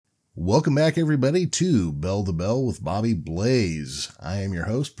Welcome back, everybody, to Bell to Bell with Bobby Blaze. I am your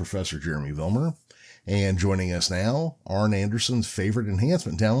host, Professor Jeremy Vilmer, and joining us now, Arn Anderson's favorite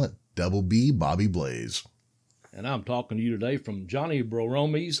enhancement talent, Double B Bobby Blaze. And I'm talking to you today from Johnny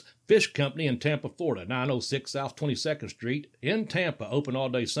Broromi's Fish Company in Tampa, Florida, 906 South 22nd Street in Tampa, open all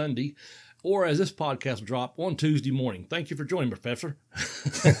day Sunday, or as this podcast will drop on Tuesday morning. Thank you for joining me, Professor.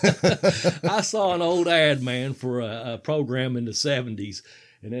 I saw an old ad, man, for a program in the 70s,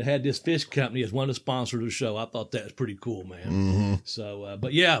 and it had this fish company as one of the sponsors of the show. I thought that was pretty cool, man. Mm-hmm. So,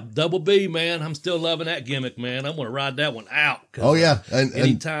 but yeah, Double B, man, I'm still loving that gimmick, man. I'm going to ride that one out. Oh, yeah. And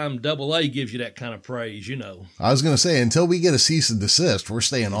anytime Double A gives you that kind of praise, you know. I was going to say, until we get a cease and desist, we're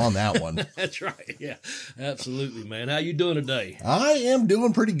staying on that one. That's right. Yeah, absolutely, man. How you doing today? I am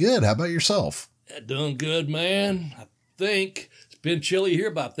doing pretty good. How about yourself? Doing good, man. I think it's been chilly here,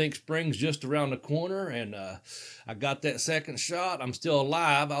 but I think spring's just around the corner, and I got that second shot. I'm still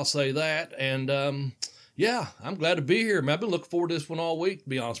alive, I'll say that. And yeah, I'm glad to be here, man. I've been looking forward to this one all week, to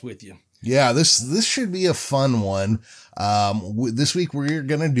be honest with you. Yeah, this should be a fun one. This week we're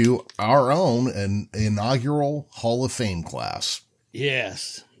going to do our own an inaugural Hall of Fame class.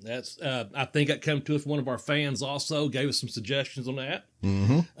 Yes, that's. I think that came to us. One of our fans also gave us some suggestions on that.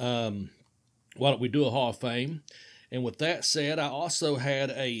 Mm-hmm. Why don't we do a Hall of Fame? And with that said, I also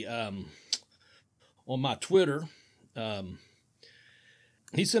had a on my Twitter.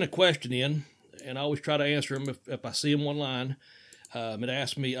 He sent a question in, and I always try to answer him if I see him online. It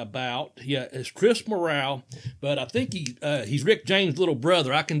asked me about, it's Chris Morale, but I think he's Rick James' little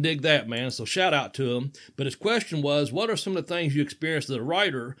brother. I can dig that, man, so shout out to him. But his question was, what are some of the things you experienced as a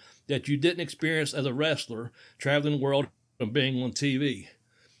writer that you didn't experience as a wrestler, traveling the world and being on TV?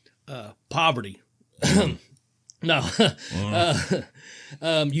 Poverty. No.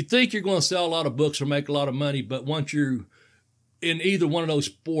 You think you're going to sell a lot of books or make a lot of money, but once you're in either one of those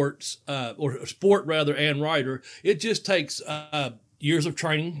sports, or sport rather, and writer, it just takes years of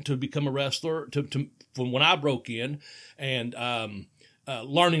training to become a wrestler. From when I broke in, and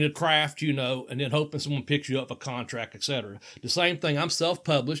learning the craft, you know, and then hoping someone picks you up a contract, etc. The same thing. I'm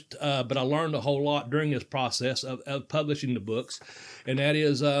self-published, but I learned a whole lot during this process of publishing the books, and that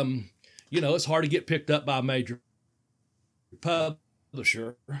is, you know, it's hard to get picked up by a major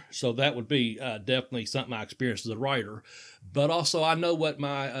publisher, so that would be definitely something I experienced as a writer. But also, I know what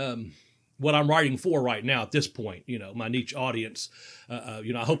my what I'm writing for right now at this point. You know, my niche audience.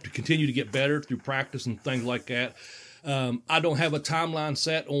 You know, I hope to continue to get better through practice and things like that. I don't have a timeline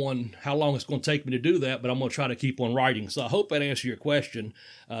set on how long it's going to take me to do that, but I'm going to try to keep on writing. So I hope that answers your question,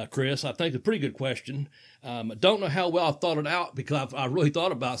 Chris. I think it's a pretty good question. I don't know how well I thought it out, because I really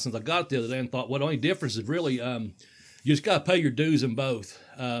thought about it since I got it the other day and thought, well, the only difference is really you just got to pay your dues in both.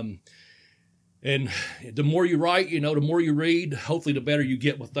 And the more you write, you know, the more you read, hopefully the better you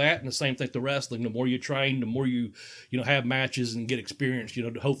get with that. And the same thing to wrestling. The more you train, the more you have matches and get experience, you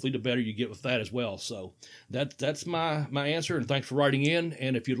know, hopefully the better you get with that as well. So that's my answer. And thanks for writing in.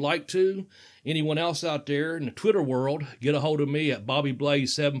 And if you'd like to, anyone else out there in the Twitter world, get a hold of me at Bobby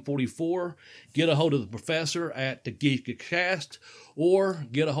Blaze 744. Get a hold of the professor at the Geekcast, or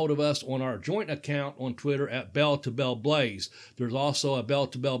get a hold of us on our joint account on Twitter at Bell to Bell Blaze. There's also a Bell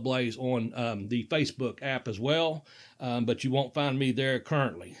to Bell Blaze on the Facebook app as well, but you won't find me there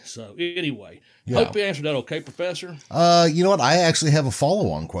currently. So anyway, Hope you answered that okay, Professor. You know what? I actually have a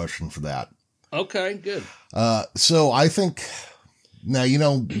follow-on question for that. Okay, good. So I think, now, you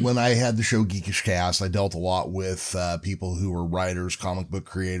know, when I had the show Geekish Cast, I dealt a lot with people who were writers, comic book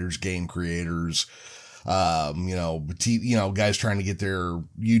creators, game creators, guys trying to get their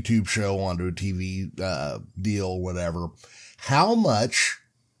YouTube show onto a TV deal, whatever. How much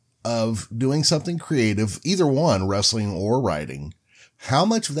of doing something creative, either one, wrestling or writing, how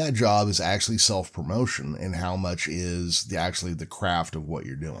much of that job is actually self-promotion, and how much is actually the craft of what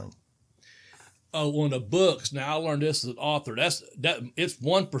you're doing? On the books, now I learned this as an author. It's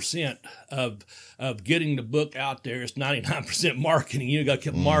 1% of getting the book out there. It's 99% marketing. You got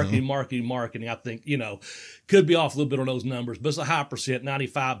to keep marketing. I think, you know, could be off a little bit on those numbers, but it's a high percent,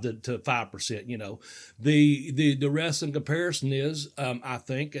 95 to 5%. You know, the rest in comparison is, I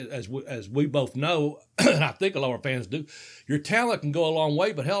think, as we both know, and I think a lot of our fans do, your talent can go a long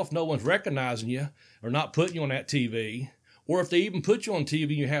way. But hell, if no one's recognizing you or not putting you on that TV, or if they even put you on TV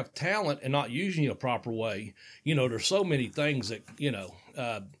and you have talent and not using you a proper way, you know, there's so many things that, you know,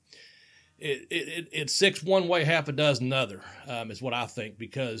 it's six one way, half a dozen another, is what I think,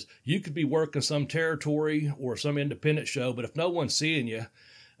 because you could be working some territory or some independent show, but if no one's seeing you,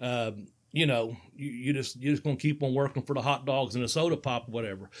 you know, you're just going to keep on working for the hot dogs and the soda pop or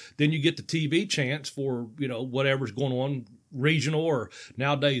whatever. Then you get the TV chance for, you know, whatever's going on regional or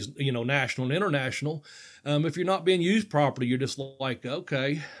nowadays, national and international. If you're not being used properly, you're just like,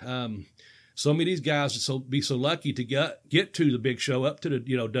 okay. So many of these guys would be so lucky to get to the big show, up to the,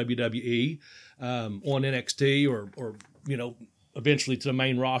 WWE, on NXT or eventually to the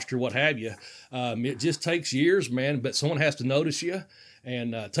main roster, what have you. It just takes years, man, but someone has to notice you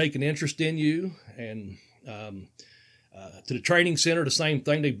and take an interest in you. And to the training center, the same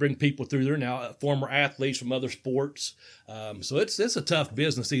thing. They bring people through there now, former athletes from other sports. So it's a tough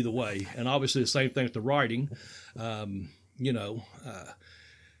business either way. And obviously the same thing with the writing.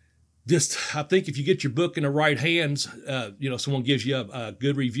 I think if you get your book in the right hands, someone gives you a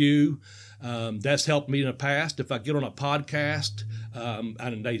good review. That's helped me in the past. If I get on a podcast,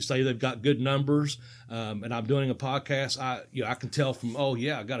 and they say they've got good numbers, and I'm doing a podcast, I can tell from,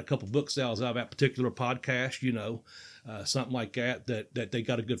 I got a couple book sales out of that particular podcast, something like that they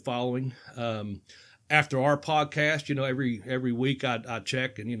got a good following. After our podcast, every week I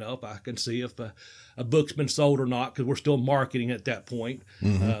check and, if I can see if a book's been sold or not, because we're still marketing at that point,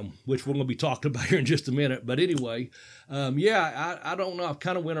 which we're going to be talking about here in just a minute. But anyway, I don't know. I've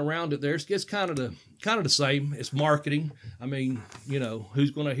kind of went around it there. It's kind of the same. It's marketing. I mean,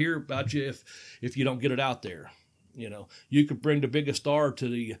 who's going to hear about you if you don't get it out there? You could bring the biggest star to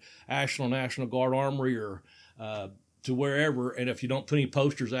the National Guard Armory or to wherever, and if you don't put any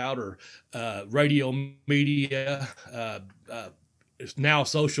posters out or radio media, it's now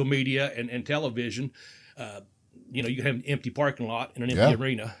social media and television, you can have an empty parking lot and an empty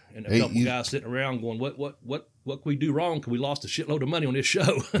arena and a couple guys sitting around going, what can we do wrong? Because we lost a shitload of money on this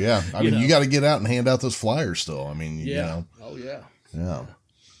show. Yeah. I mean, you got to get out and hand out those flyers still. I mean, Oh, yeah. Yeah.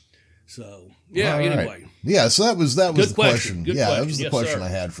 So, anyway. Yeah, so that was the question. Good that question. was the Yes, question sir. I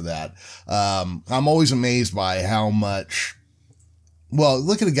had for that. I'm always amazed by how much,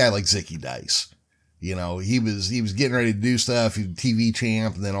 look at a guy like Zicky Dice. He was getting ready to do stuff, he was TV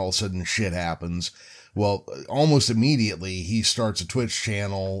champ, and then all of a sudden shit happens. Well, almost immediately he starts a Twitch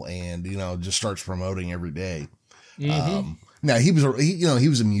channel and, just starts promoting every day. Mm-hmm. Now he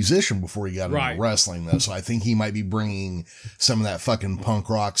was a musician before he got Right. into wrestling though. So I think he might be bringing some of that fucking punk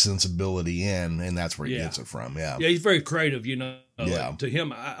rock sensibility in, and that's where he gets it from. Yeah. Yeah. He's very creative, Yeah. To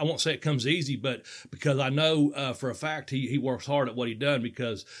him, I won't say it comes easy, but because I know for a fact he works hard at what he done,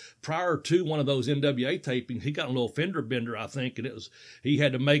 because prior to one of those NWA tapings, he got a little fender bender, I think, and he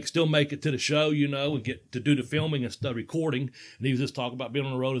had to still make it to the show, and get to do the filming and stuff, recording, and he was just talking about being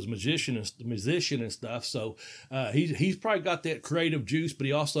on the road as a musician and stuff. So he's probably got that creative juice, but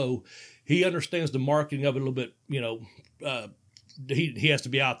he understands the marketing of it a little bit, he has to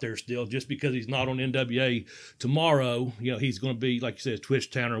be out there still. Just because he's not on NWA tomorrow, he's going to be, like you said, Twitch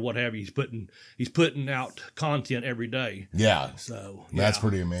Town or what have you. He's putting out content every day. Yeah. So that's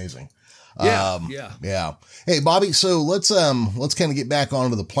pretty amazing. Yeah. Hey, Bobby. So let's kind of get back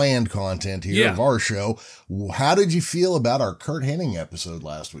onto the planned content here of our show. How did you feel about our Curt Hennig episode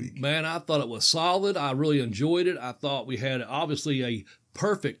last week? Man, I thought it was solid. I really enjoyed it. I thought we had obviously a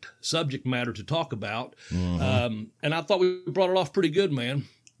perfect subject matter to talk about. Mm-hmm. And I thought we brought it off pretty good, man.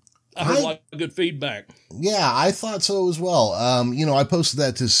 I heard a lot of good feedback. Yeah, I thought so as well. I posted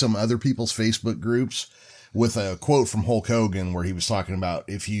that to some other people's Facebook groups with a quote from Hulk Hogan where he was talking about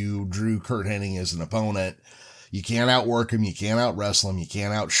if you drew Curt Hennig as an opponent, you can't outwork him, you can't out wrestle him, you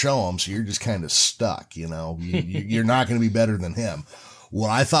can't outshow him, so you're just kind of stuck, you're not going to be better than him. What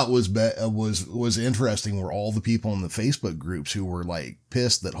I thought was interesting were all the people in the Facebook groups who were like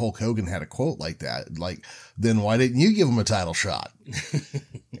pissed that Hulk Hogan had a quote like that. Like, then why didn't you give him a title shot?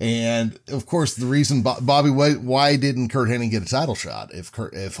 And of course, the reason Bobby, why didn't Curt Hennig get a title shot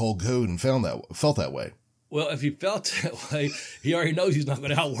if Hulk Hogan felt that way? Well, if he felt that way, he already knows he's not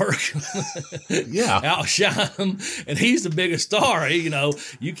going to outwork him. Yeah. Outshine him. And he's the biggest star. You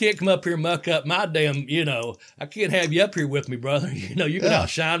can't come up here and muck up my damn, I can't have you up here with me, brother. You can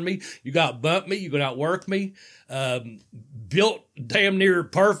outshine me. You got bump me. You can outwork me. Built damn near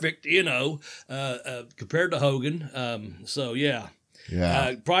perfect, compared to Hogan. So yeah.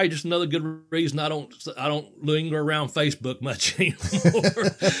 Yeah. Probably just another good reason I don't linger around Facebook much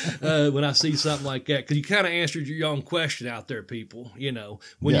anymore when I see something like that. Because you kind of answered your own question out there, people.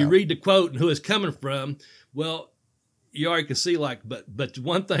 When you read the quote and who it's coming from, well, you already can see but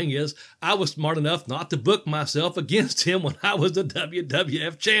one thing is, I was smart enough not to book myself against him when I was the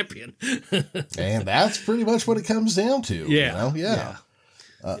WWF champion. And that's pretty much what it comes down to. Yeah.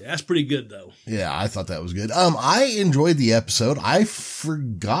 That's pretty good, though. Yeah, I thought that was good. I enjoyed the episode. I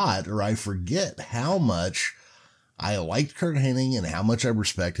forget how much I liked Curt Hennig and how much I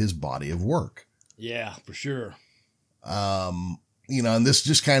respect his body of work. Yeah, for sure. And this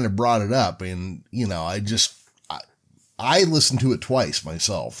just kind of brought it up. And, I listened to it twice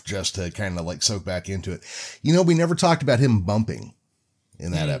myself just to kind of like soak back into it. You know, we never talked about him bumping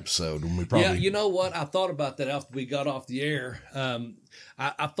in that episode. And we probably, yeah, you know what? I thought about that after we got off the air.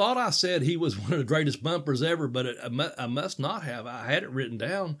 I thought I said he was one of the greatest bumpers ever, but I must not have. I had it written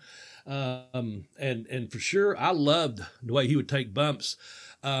down. And for sure, I loved the way he would take bumps.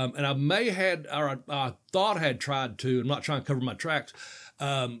 And I thought I had tried to, I'm not trying to cover my tracks.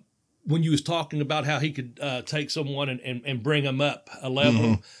 When you was talking about how he could take someone and bring them up a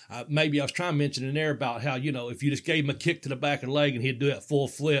level, maybe I was trying to mention in there about how, you know, if you just gave him a kick to the back of the leg and he'd do that full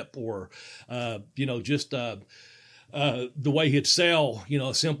flip, or, you know, just the way he'd sell, you know,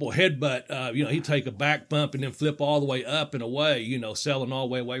 a simple headbutt, you know, he'd take a back bump and then flip all the way up and away, you know, selling all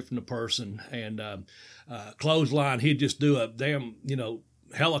the way away from the person. And clothesline, he'd just do a damn, you know,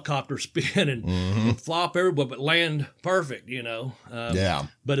 helicopter spin and flop everywhere, but land perfect, you know. yeah.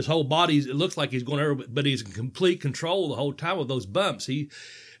 But his whole body, it looks like he's going everywhere, but he's in complete control the whole time with those bumps.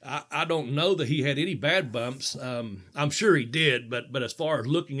 I don't know that he had any bad bumps. I'm sure he did, but as far as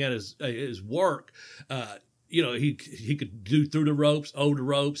looking at his work, you know, he could do through the ropes, over the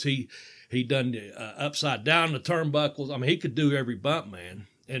ropes. He done the upside down the turnbuckles. I mean, he could do every bump, man.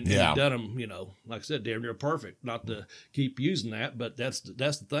 And he done them, you know, like I said, damn near perfect. Not to keep using that, but that's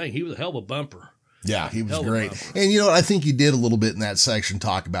the thing. He was a hell of a bumper. Yeah, he was great. And you know, I think you did a little bit in that section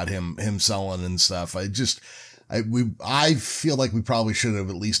talk about him selling and stuff. I feel like we probably should have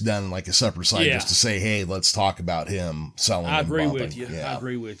at least done like a separate site just to say, hey, let's talk about him selling. I agree and with you. Yeah. I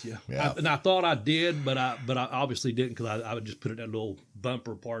agree with you. Yeah. And I thought I did, but I obviously didn't, because I would just put it in that little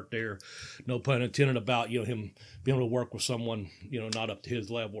bumper part there. No pun intended about, you know, him being able to work with someone, you know, not up to his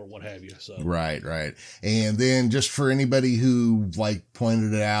level or what have you. So Right. And then just for anybody who like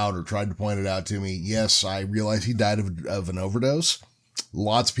pointed it out or tried to point it out to me, yes, I realize he died of an overdose.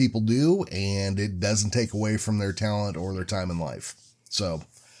 Lots of people do, and it doesn't take away from their talent or their time in life. So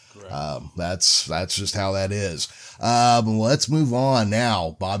that's just how that is. Let's move on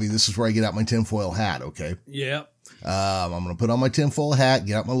now, Bobby. This is where I get out my tinfoil hat. Okay. Yeah. I'm going to put on my tinfoil hat,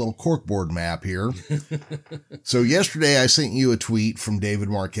 get out my little corkboard map here. So yesterday I sent you a tweet from David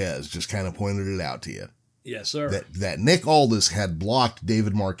Marquez, just kind of pointed it out to you. Yes, sir. That Nick Aldis had blocked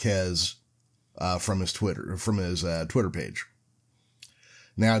David Marquez from his Twitter page.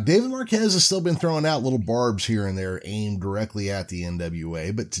 Now, David Marquez has still been throwing out little barbs here and there aimed directly at the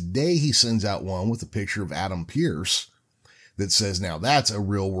NWA, but today he sends out one with a picture of Adam Pearce that says, now that's a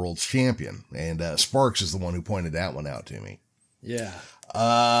real world's champion. And Sparks is the one who pointed that one out to me. Yeah.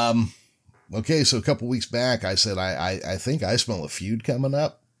 Okay, so a couple weeks back, I said, I think I smell a feud coming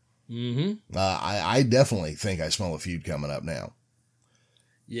up. Mm-hmm. I definitely think I smell a feud coming up now.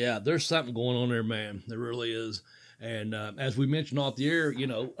 Yeah, there's something going on there, man. There really is. And as we mentioned off the air, you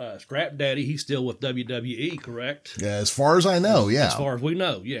know, Scrap Daddy, he's still with WWE, correct? Yeah, as far as I know, yeah. As far as we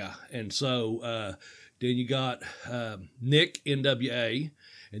know, yeah. And so then you got Nick NWA,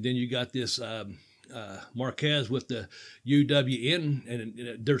 and then you got this Marquez with the UWN,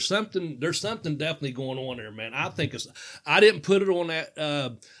 and there's something definitely going on there, man. I think I didn't put it on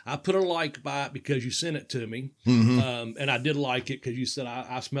that. I put a like by it because you sent it to me, and I did like it because you said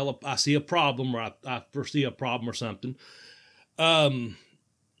I see a problem, or I foresee a problem or something.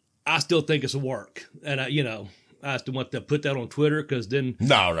 I still think it's a work, and I still want to put that on Twitter because then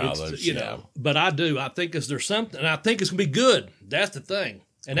no, but I do. I think there's something, and I think it's gonna be good. That's the thing.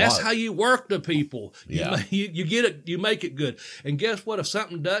 And that's how you work the people. You get it. You make it good. And guess what? If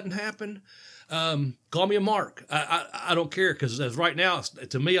something doesn't happen, call me a mark. I don't care, because as right now,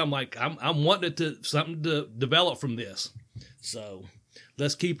 to me, I'm like I'm wanting something to develop from this. So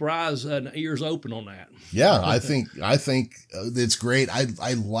let's keep our eyes and ears open on that. Yeah, I think it's great.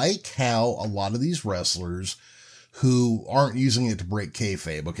 I like how a lot of these wrestlers who aren't using it to break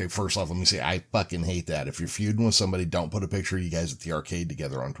kayfabe. Okay, first off, let me say, I fucking hate that. If you're feuding with somebody, don't put a picture of you guys at the arcade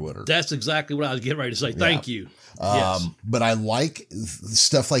together on Twitter. That's exactly what I was getting ready to say. Thank you. Yes. But I like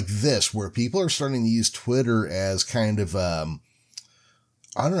stuff like this, where people are starting to use Twitter as kind of, I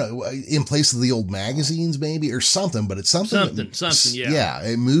don't know, in place of the old magazines maybe, or something, but it's something. Yeah,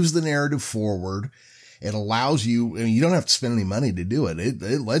 it moves the narrative forward. It allows you, I mean, you don't have to spend any money to do it.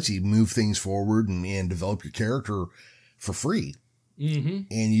 It lets you move things forward and develop your character for free. Mm-hmm.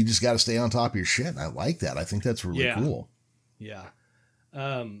 And you just got to stay on top of your shit. And I like that. I think that's really cool. Yeah.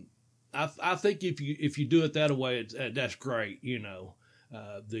 I think if you do it that way, that's great. You know,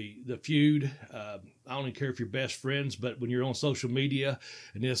 the feud, I don't even care if you're best friends, but when you're on social media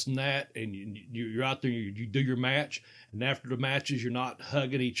and this and that, and you're out there, you do your match, and after the matches, you're not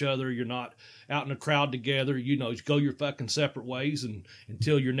hugging each other, you're not out in the crowd together, you go your fucking separate ways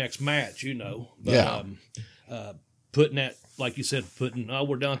until your next match, But, putting that, like you said,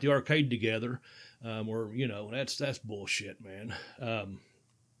 we're down at the arcade together. Or, you know, that's bullshit, man.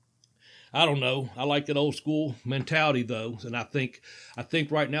 I don't know. I like that old school mentality though. And I think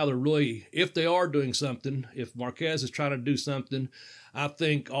right now they're really, if they are doing something, if Marquez is trying to do something, I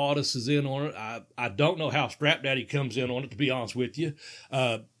think Aldis is in on it. I don't know how Strap Daddy comes in on it, to be honest with you.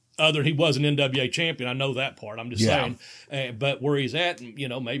 Other than he was an NWA champion. I know that part. I'm just saying. But where he's at, you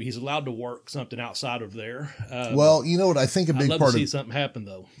know, maybe he's allowed to work something outside of there. Well, you know what? I think a big I'd love part to see of something happen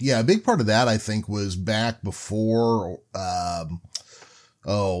though. Yeah, a big part of that I think was back before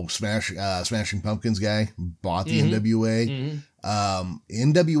Smashing Pumpkins guy bought the NWA.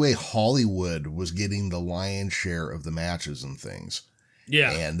 NWA Hollywood was getting the lion's share of the matches and things.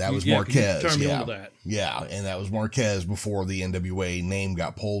 Yeah. And that was Marquez. Turn me on to that. Yeah. And that was Marquez before the NWA name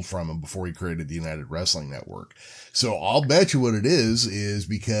got pulled from him, before he created the United Wrestling Network. So I'll bet you what it is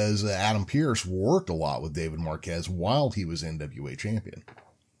because Adam Pearce worked a lot with David Marquez while he was NWA champion.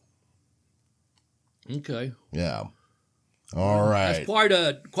 Okay. Yeah. All right.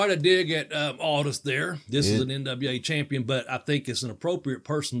 That's quite a dig at Aldis there. This is an NWA champion, but I think it's an appropriate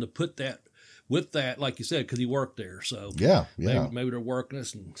person to put that with that, like you said, because he worked there. So yeah. Maybe they're working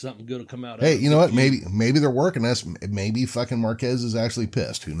us and something good will come out of it. Hey, you know what? Maybe they're working us. Maybe fucking Marquez is actually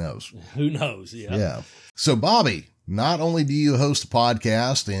pissed. Who knows? Who knows? Yeah. Yeah. So Bobby, not only do you host a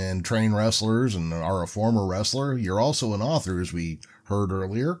podcast and train wrestlers and are a former wrestler, you're also an author, as we heard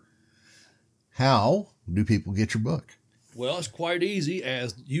earlier. How do people get your book? Well, it's quite easy,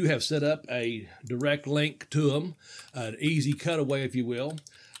 as you have set up a direct link to them, an easy cutaway, if you will.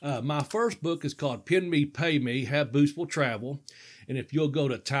 My first book is called Pin Me, Pay Me, Have Boots Will Travel. And if you'll go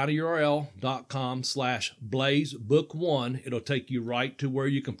to tinyurl.com/blazebook1, it'll take you right to where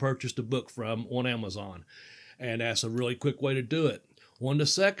you can purchase the book from on Amazon. And that's a really quick way to do it. On the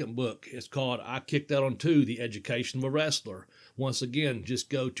second book, it's called I Kicked That On Too, The Education of a Wrestler. Once again, just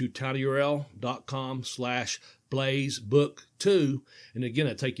go to tinyurl.com/blazebook2. And again,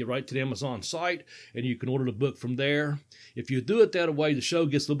 it'll take you right to the Amazon site, and you can order the book from there. If you do it that way, the show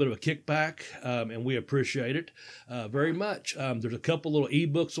gets a little bit of a kickback, and we appreciate it very much. There's a couple little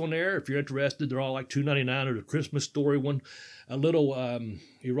ebooks on there. If you're interested, they're all like $2.99. There's a Christmas story one, a little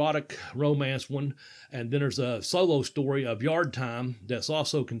erotic romance one, and then there's a solo story of Yard Time that's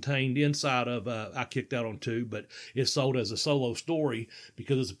also contained inside of I Kicked That On Too, but it's sold as a solo story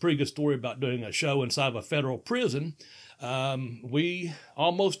because it's a pretty good story about doing a show inside of a federal prison. We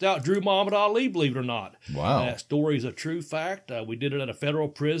almost outdrew Muhammad Ali, believe it or not. Wow. That story is a true fact. We did it at a federal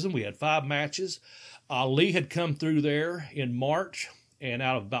prison. We had 5 matches. Ali had come through there in March, and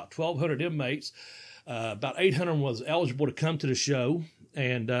out of about 1,200 inmates, about 800 was eligible to come to the show.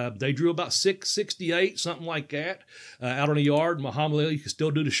 And they drew about 668, something like that, out on the yard. Muhammad Ali could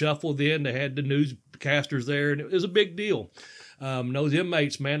still do the shuffle then. They had the newscasters there, and it was a big deal. Those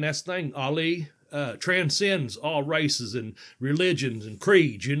inmates, man, that's the thing. Ali transcends all races and religions and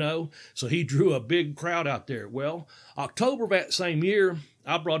creeds, you know. So he drew a big crowd out there. Well, October of that same year,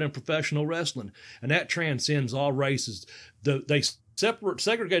 I brought in professional wrestling, and that transcends all races. They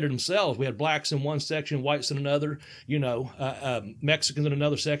segregated themselves. We had blacks in one section, whites in another, you know, Mexicans in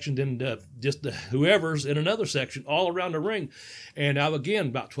another section, then just the whoever's in another section, all around the ring. And now again,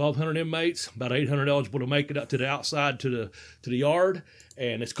 about 1,200 inmates, about 800 eligible to make it up to the outside to the yard.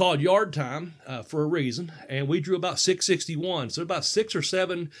 And it's called Yard Time for a reason. And we drew about 661. So about 6 or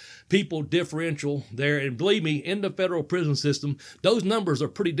 7 people differential there. And believe me, in the federal prison system, those numbers are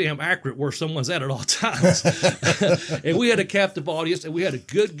pretty damn accurate where someone's at all times. And we had a captive audience, and we had a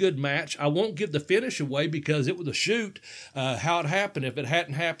good match. I won't give the finish away because it was a shoot. How it happened, if it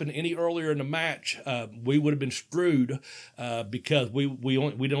hadn't happened any earlier in the match, we would have been screwed because we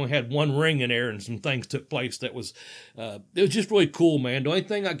only had one ring in there, and some things took place that was it was just really cool, man. The only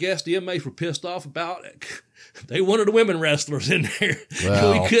thing I guess the inmates were pissed off about, they wanted the women wrestlers in there.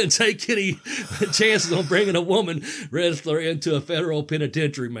 Well, we couldn't take any chances on bringing a woman wrestler into a federal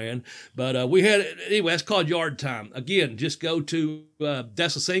penitentiary, man. But we had, anyway, that's called Yard Time. Again, just go to,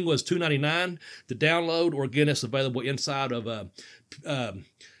 that's the single, is $2.99 to download, or again, it's available inside of The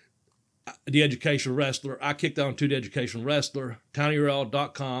Educational Wrestler. I Kicked On to The Educational Wrestler,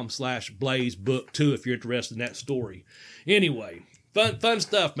 tinyurl.com/blazebook2 if you're interested in that story. Anyway, fun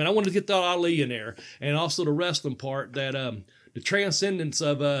stuff, man. I wanted to get that Ali in there, and also the wrestling part, that the transcendence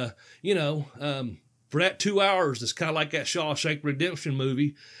of for that 2 hours, it's kind of like that Shawshank Redemption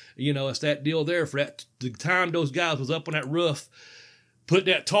movie. You know, it's that deal there. For that, the time those guys was up on that roof, put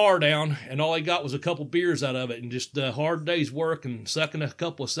that tar down, and all they got was a couple beers out of it, and just a hard day's work and sucking a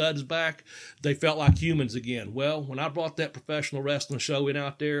couple of suds back, they felt like humans again. Well, when I brought that professional wrestling show in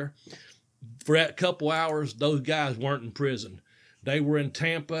out there, for that couple hours, those guys weren't in prison. They were in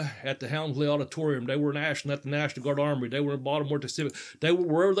Tampa at the Helmsley Auditorium. They were in Ashland at the National Guard Armory. They were in Baltimore at the Civic. They were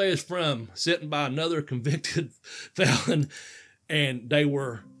wherever they was from, sitting by another convicted felon, and they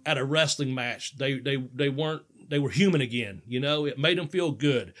were at a wrestling match. They were human again. You know, it made them feel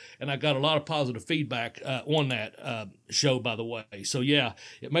good, and I got a lot of positive feedback on that show, by the way. So yeah,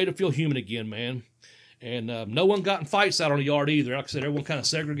 it made them feel human again, man. And no one got in fights out on the yard either. Like I said, everyone kind of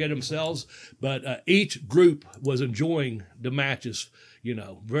segregated themselves, but each group was enjoying the matches, you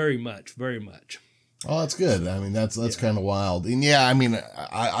know, very much, very much. Oh, that's good. I mean, that's kind of wild. And yeah, I mean,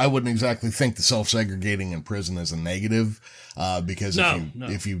 I wouldn't exactly think the self-segregating in prison is a negative, because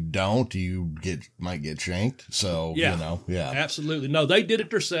if you don't, you might get shanked. So, yeah, you know, yeah, absolutely. No, they did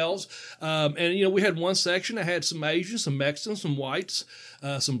it themselves. And you know, we had one section that had some Asians, some Mexicans, some whites,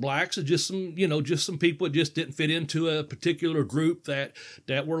 some blacks, and just some people that just didn't fit into a particular group that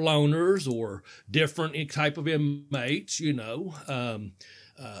were loners or different type of inmates, you know.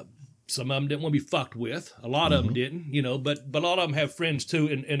 Some of them didn't want to be fucked with. A lot of them didn't, you know, but a lot of them have friends too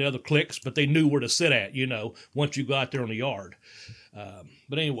in other cliques, but they knew where to sit at, you know, once you got there on the yard.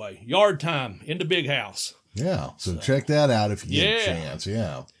 But anyway, yard time in the big house. Yeah. So check that out if you get a chance.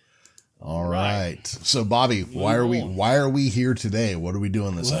 Yeah. All right. So Bobby, why are we here today? What are we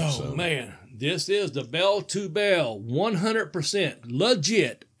doing this episode? Oh man, this is the Bell to Bell 100%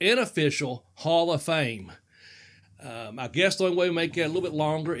 legit and official Hall of Fame. I guess the only way to make it a little bit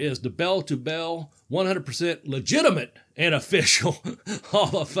longer is the Bell to Bell 100% legitimate and official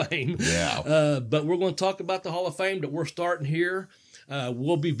Hall of Fame. Yeah. But we're going to talk about the Hall of Fame that we're starting here.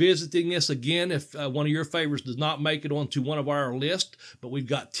 We'll be visiting this again if one of your favorites does not make it onto one of our lists. But we've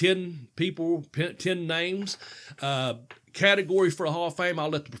got 10 people, 10 names. Category for the Hall of Fame, I'll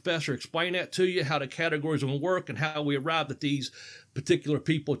let the professor explain that to you, how the categories will work and how we arrived at these particular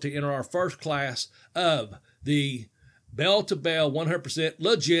people to enter our first class of the Bell to Bell 100%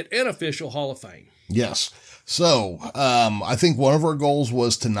 legit and official Hall of Fame. Yes. So I think one of our goals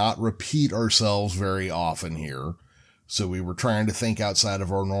was to not repeat ourselves very often here. So we were trying to think outside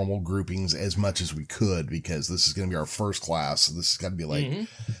of our normal groupings as much as we could, because this is going to be our first class. So this is going to be like,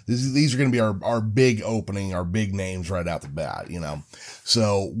 these are going to be our big opening, our big names right out the bat, you know.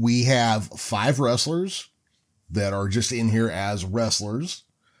 So we have 5 wrestlers that are just in here as wrestlers.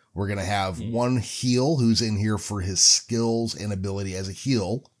 We're going to have one heel who's in here for his skills and ability as a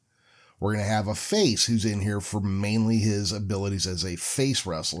heel. We're going to have a face who's in here for mainly his abilities as a face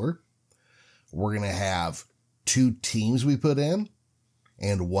wrestler. We're going to have 2 teams we put in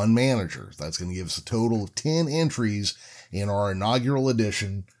and 1 manager. That's going to give us a total of 10 entries in our inaugural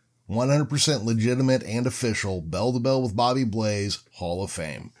edition, 100% legitimate and official Bell to Bell with Bobby Blaze Hall of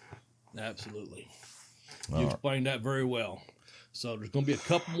Fame. Absolutely. You explained that very well. So there's going to be a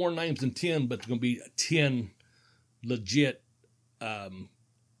couple more names than 10, but there's going to be 10 legit in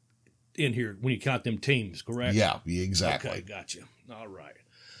here when you count them teams, correct? Yeah, exactly. Okay, gotcha.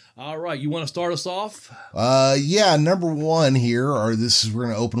 All right. You want to start us off? Yeah. Number 1 here we're going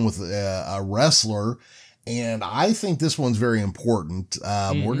to open with a wrestler, and I think this one's very important.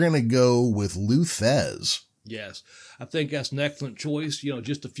 We're going to go with Lou Thesz. Yes, I think that's an excellent choice. You know,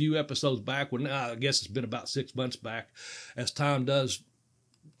 just a few episodes back, I guess it's been about 6 months back, as time does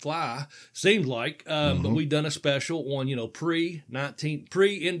fly, seems like, but we done a special on, you know, pre-NWA,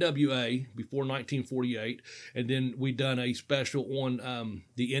 before 1948, and then we done a special on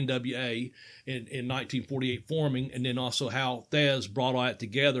the NWA in 1948 forming, and then also how Thesz brought all that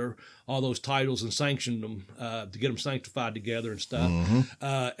together, all those titles, and sanctioned them to get them sanctified together and stuff.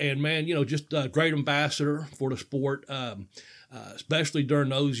 And man, you know, just a great ambassador for the sport, especially during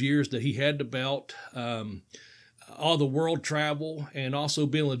those years that he had the belt. All the world travel, and also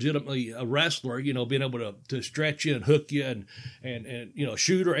being legitimately a wrestler, you know, being able to stretch you and hook you and you know,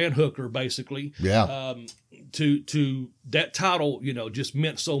 shooter and hooker basically. Yeah. To that title, you know, just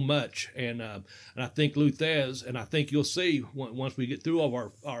meant so much. And I think Lou Thesz, and I think you'll see once we get through all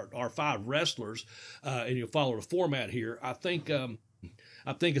of our 5 wrestlers, and you'll follow the format here, I think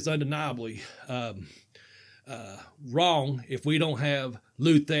it's undeniably wrong if we don't have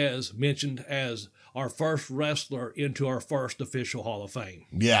Lou Thesz mentioned as our first wrestler into our first official Hall of Fame.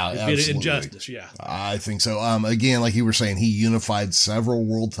 Yeah, absolutely. It'd be an injustice, yeah. I think so. Again, like you were saying, he unified several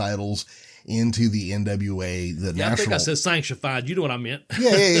world titles into the NWA, the national. I think I said sanctified. You know what I meant.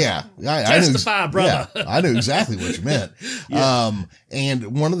 Yeah. Testify, brother. Yeah, I knew exactly what you meant.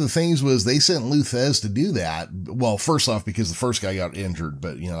 And one of the things was they sent Lou Thesz to do that. Well, first off, because the first guy got injured,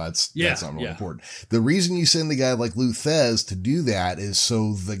 but you know, that's not really important. The reason you send a guy like Lou Thesz to do that is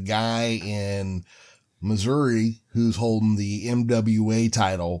so the guy in Missouri who's holding the MWA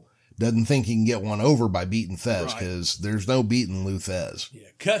title doesn't think he can get one over by beating Thez, Right. because there's no beating Lou Thez. Yeah,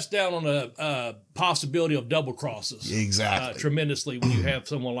 cuts down on the possibility of double crosses Exactly. tremendously when you have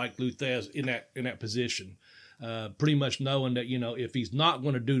someone like Lou Thez in that position. Pretty much knowing that, if he's not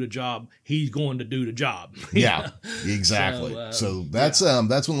going to do the job, he's going to do the job. Yeah, exactly. So that's one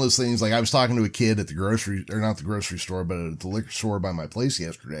of those things. Like, I was talking to a kid at not the grocery store, but at the liquor store by my place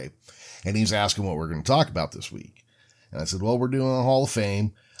yesterday, and he's asking what we're going to talk about this week. And I said, well, we're doing the Hall of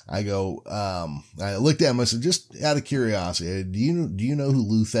Fame. I go, I looked at him, I said, just out of curiosity, do you know who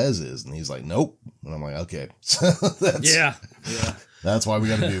Lou Thez is? And he's like, nope. And I'm like, okay. So that's why we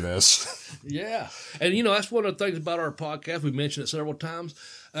got to do this. Yeah. And, that's one of the things about our podcast. We've mentioned it several times.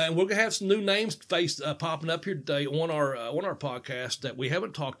 And we're going to have some new names popping up here today on our podcast that we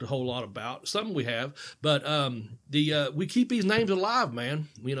haven't talked a whole lot about. Some we have, but we keep these names alive, man.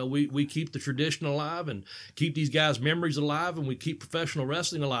 We keep the tradition alive and keep these guys' memories alive, and we keep professional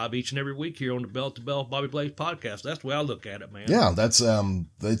wrestling alive each and every week here on the Bell to Bell Bobby Blaze podcast. That's the way I look at it, man. Yeah,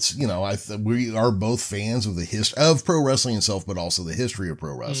 we are both fans of the history of pro wrestling itself, but also the history of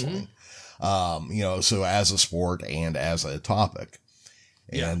pro wrestling. Mm-hmm. So as a sport and as a topic.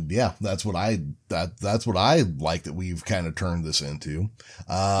 And that's what I like that we've kind of turned this into.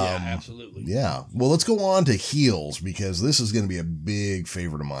 Absolutely. Yeah. Well, let's go on to heels, because this is going to be a big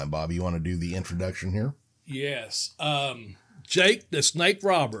favorite of mine. Bobby, you want to do the introduction here? Yes. Jake the Snake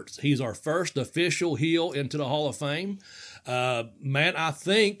Roberts. He's our first official heel into the Hall of Fame. Man, I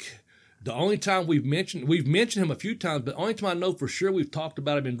think the only time we've mentioned him a few times, but the only time I know for sure we've talked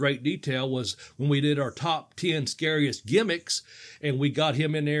about him in great detail was when we did our top 10 scariest gimmicks, and we got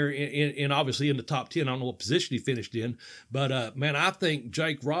him in there in obviously in the top 10. I don't know what position he finished in, but man, I think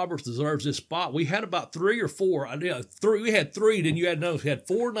Jake Roberts deserves this spot. We had about 3 or 4. We had 3. Then you had we had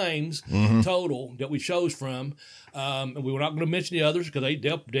 4 names total that we chose from. And we were not going to mention the others because they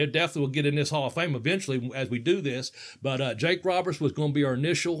definitely will get in this Hall of Fame eventually as we do this. But Jake Roberts was going to be our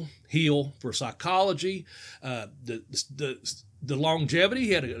initial heel for Psychology. The longevity,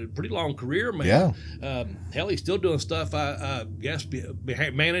 he had a pretty long career, man. Yeah. Hell, he's still doing stuff, I guess,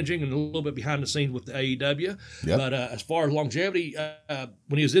 managing and a little bit behind the scenes with the AEW. Yep. But as far as longevity,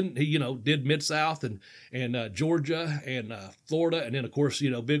 when he was he did Mid-South and Georgia and Florida, and then, of course,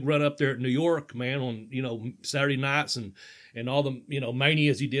 big run up there at New York, man, on, Saturday nights and all the,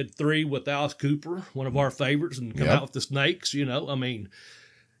 manias. He did 3 with Alice Cooper, one of our favorites, and come out with the Snakes,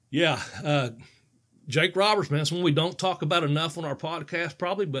 Jake Roberts, man, that's one we don't talk about enough on our podcast,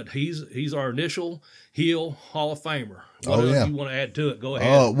 probably, but he's our initial heel Hall of Famer. What else you want to add to it? Go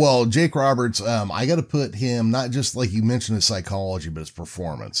ahead. Well, Jake Roberts, I got to put him, not just like you mentioned his psychology, but his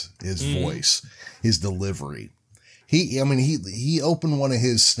performance, his voice, his delivery. He opened one of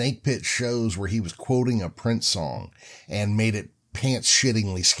his Snake Pit shows where he was quoting a Prince song and made it pants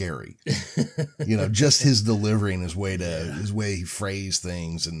shittingly scary. Just his delivery and his way he phrased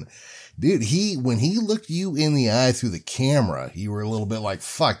things. And dude, when he looked you in the eye through the camera, you were a little bit like,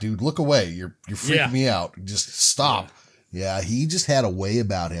 fuck, dude, look away. You're freaking me out. Just stop. Yeah. He just had a way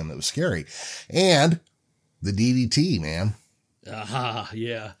about him that was scary. And the DDT, man.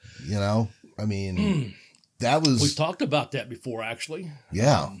 Yeah. That was, we've talked about that before, actually.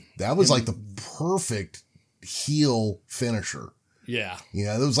 Yeah. That was like the perfect heel finisher. Yeah.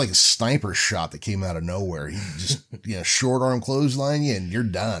 It was like a sniper shot that came out of nowhere. He just, short arm clothesline you and you're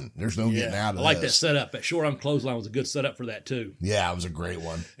done. There's no getting out of this. I like that setup. That short arm clothesline was a good setup for that too. Yeah, it was a great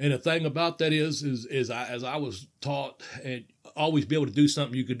one. And the thing about that is as I was taught, and always be able to do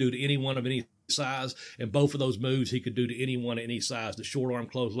something you could do to anyone of any size, and both of those moves he could do to anyone of any size. The short arm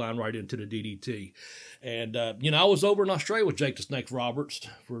clothesline right into the DDT. And, I was over in Australia with Jake the Snake Roberts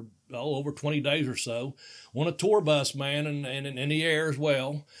for over 20 days or so on a tour bus, man, and in the air as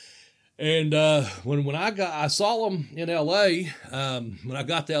well. And when I saw him in L.A., when I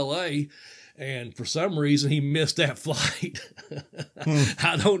got to L.A., and for some reason he missed that flight.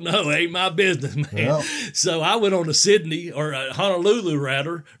 I don't know. Ain't my business, man. Well. So I went on to Sydney, or Honolulu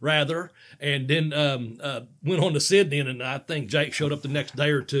rather, and then went on to Sydney, and I think Jake showed up the next day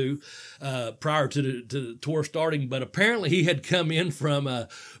or two prior to the tour starting. But apparently he had come in from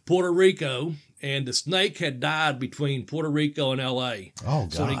Puerto Rico, and the snake had died between Puerto Rico and L.A. Oh,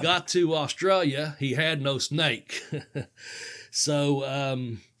 God. So when he got to Australia, he had no snake.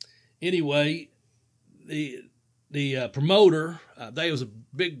 So anyway, the promoter, they was a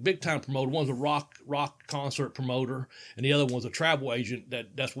big time promoter. One was a rock concert promoter, and the other one was a travel agent.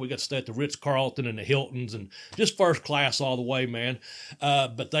 That's where we got to stay at the Ritz-Carlton and the Hiltons, and just first class all the way, man.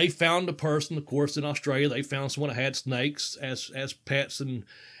 But they found a person, of course, in Australia. They found someone that had snakes as pets and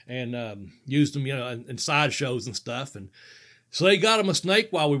used them, in sideshows and stuff. And So they got him a snake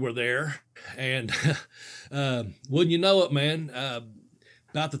while we were there. And wouldn't you know it, man,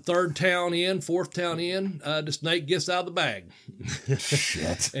 about the third town in, fourth town in, the snake gets out of the bag.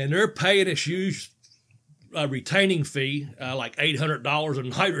 Shit. And they're paying this huge retaining fee, like $800 a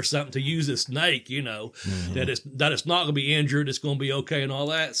night or something, to use this snake, that it's not going to be injured, it's going to be okay and all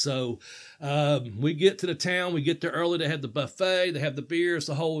that. So we get to the town, we get there early, they have the buffet, they have the beers,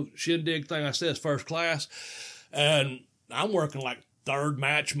 the whole shindig thing. I said it's first class. And I'm working like third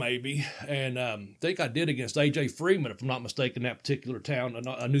match maybe, and I think I did against AJ Freeman, if I'm not mistaken, that particular town,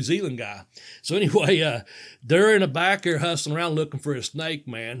 a New Zealand guy. So anyway, they're in the back there hustling around looking for a snake,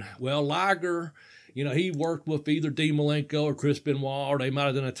 man. Well, Liger, he worked with either Dean Malenko or Chris Benoit, or they might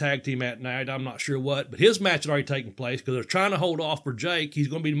have done a tag team that night. I'm not sure what, but his match had already taken place because they're trying to hold off for Jake. He's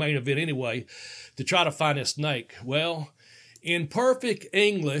going to be the main event anyway, to try to find his snake. Well, in perfect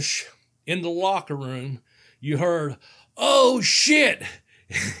English, in the locker room, you heard, "Oh, shit."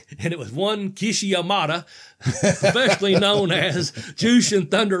 And it was one Kishi Yamada, professionally known as Jushin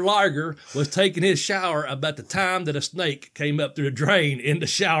Thunder Liger, was taking his shower about the time that a snake came up through the drain in the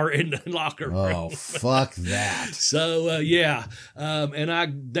shower in the locker room. Oh, fuck that. So,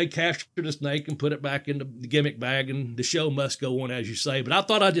 and they captured the snake and put it back in the gimmick bag, and the show must go on, as you say. But I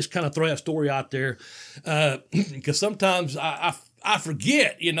thought I'd just kind of throw that story out there because sometimes I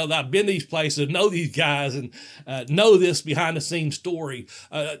forget, that I've been to these places, know these guys, and know this behind-the-scenes story.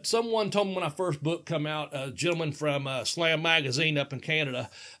 Someone told me when I first book come out, a gentleman from Slam Magazine up in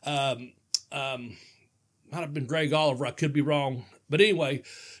Canada, might have been Greg Oliver, I could be wrong. But anyway,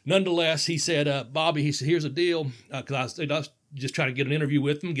 nonetheless, he said, Bobby, he said, here's the deal, because I was just trying to get an interview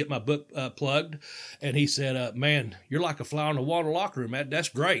with him, get my book plugged. And he said, man, you're like a fly on the wall in the locker room. That's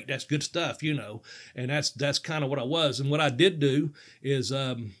great. That's good stuff, And that's kind of what I was. And what I did do is,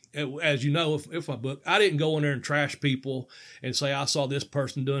 as you know, if my book, I didn't go in there and trash people and say, I saw this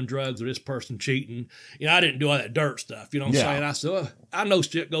person doing drugs or this person cheating. I didn't do all that dirt stuff. You know what I'm saying? I said, I know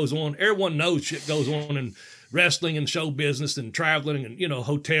shit goes on. Everyone knows shit goes on in wrestling and show business and traveling and,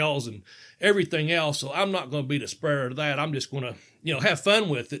 hotels and everything else. So I'm not going to be the sparer of that. I'm just going to, have fun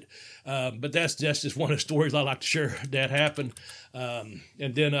with it. But that's just one of the stories I like to share that happened. And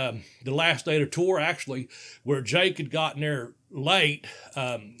then the last day of the tour, actually, where Jake had gotten there late,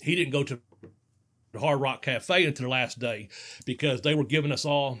 he didn't go to the Hard Rock Cafe until the last day because they were giving us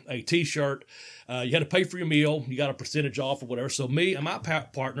all a T-shirt. You had to pay for your meal. You got a percentage off or whatever. So me and my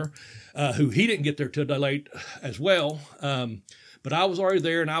partner, who he didn't get there till day late as well, but I was already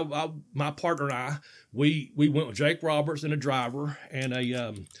there, and my partner and I, we went with Jake Roberts and a driver and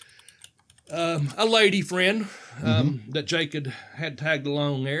a lady friend that Jake had tagged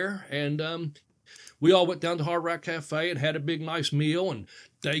along there, and we all went down to Hard Rock Cafe and had a big nice meal, and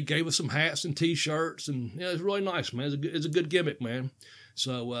they gave us some hats and T-shirts, and it was really nice, man. It's a good gimmick, man.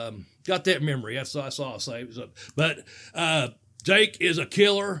 So got that memory. That's all I'll say. But Jake is a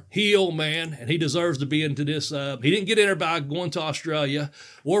killer heel, man, and he deserves to be into this. He didn't get in there by going to Australia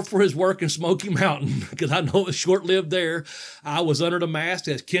or for his work in Smoky Mountain, because I know it was short-lived there. I was under the mask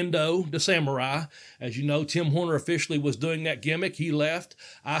as Kendo, the samurai. As you know, Tim Horner officially was doing that gimmick. He left.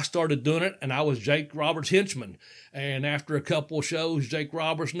 I started doing it, and I was Jake Roberts' henchman. And after a couple of shows, Jake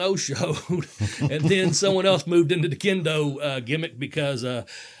Roberts no-showed. And then someone else moved into the Kendo gimmick because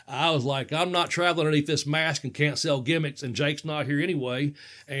I was like, I'm not traveling underneath this mask and can't sell gimmicks, and Jake's not here anyway.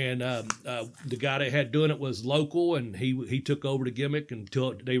 And the guy they had doing it was local, and he took over the gimmick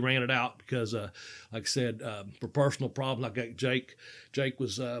until they ran it out because, like I said, for personal problems, like Jake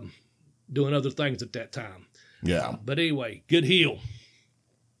was doing other things at that time. Yeah. But anyway, good heel.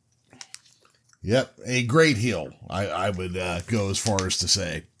 Yep, a great heel, I would go as far as to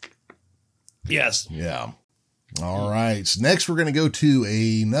say. Yes. Yeah. All right. So next we're going to go to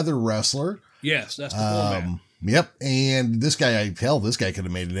another wrestler. Yes, that's the format. Yep. And this guy could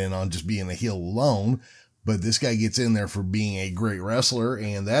have made it in on just being a heel alone, but this guy gets in there for being a great wrestler,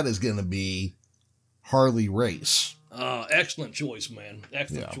 and that is going to be Harley Race. Excellent choice, man.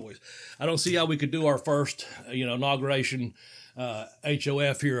 Excellent choice. I don't see how we could do our first, inauguration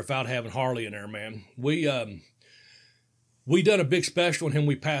HOF here without having Harley in there, man. We done a big special on him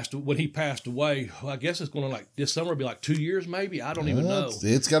when he passed away. Well, I guess it's going to this summer be 2 years maybe. I don't even know.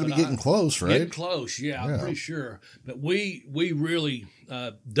 It's got to be getting close, right? Getting close, yeah, I'm pretty sure. But we really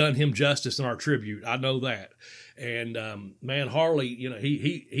done him justice in our tribute. I know that. And man, Harley,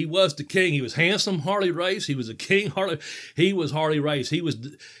 he was the king. He was handsome Harley Race. He was a king Harley. He was Harley Race. He was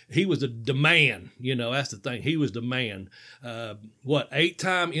the man. That's the thing. He was the man.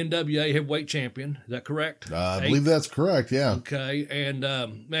 8-time NWA heavyweight champion. Is that correct? I believe that's correct. Yeah. Okay. And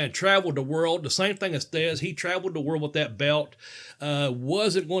man, traveled the world. The same thing as Thesz. He traveled the world with that belt.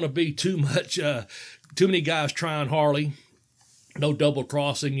 Wasn't going to be too many guys trying Harley. No double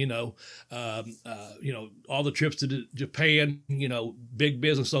crossing, all the trips to Japan, big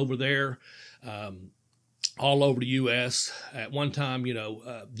business over there, all over the U.S. At one time,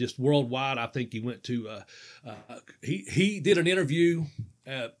 just worldwide. I think he went to, he did an interview,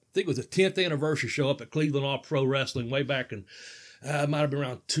 I think it was the 10th anniversary show up at Cleveland All Pro Wrestling way back in, it might have been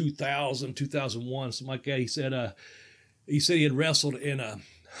around 2000, 2001, something like that. He said he had wrestled in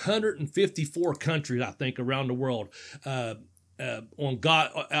 154 countries, I think, around the world. On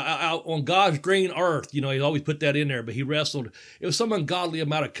God's green earth, he always put that in there, but he wrestled, it was some ungodly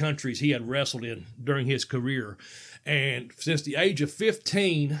amount of countries he had wrestled in during his career. And since the age of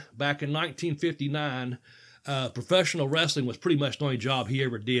 15, back in 1959, professional wrestling was pretty much the only job he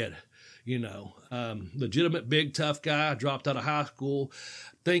ever did. Legitimate big tough guy, dropped out of high school.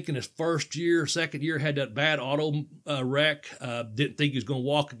 Think in his second year, had that bad auto wreck. Didn't think he was going to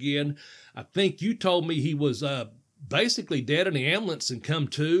walk again. I think you told me he was basically dead in the ambulance and come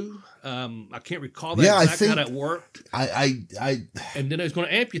to. I can't recall exactly how that worked. And then they was going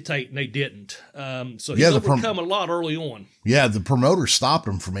to amputate, and they didn't. So he's overcome a lot early on. Yeah, the promoter stopped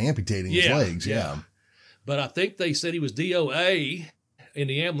him from amputating his legs. Yeah. But I think they said he was DOA in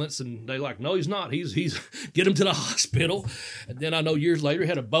the ambulance, and they no, he's not. He's get him to the hospital. And then I know years later he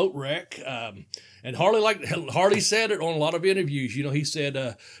had a boat wreck. And Harley said it on a lot of interviews. He said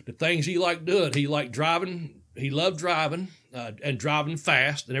the things he liked doing. He liked driving. He loved driving and driving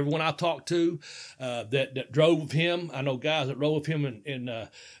fast. And everyone I talked to that drove with him, I know guys that rode with him in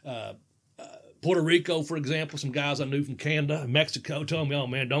Puerto Rico, for example, some guys I knew from Canada and Mexico told me, oh,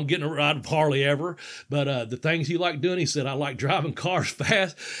 man, don't get in a ride with Harley ever. But the things he liked doing, he said, I like driving cars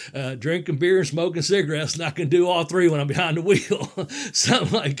fast, drinking beer and smoking cigarettes, and I can do all three when I'm behind the wheel.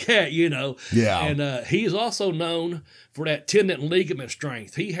 Something like that, Yeah. And he's also known for that tendon and ligament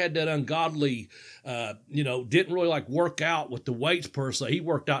strength. He had that ungodly, didn't really work out with the weights per se. He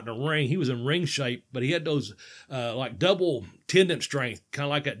worked out in the ring. He was in ring shape, but he had those double tendon strength, kind of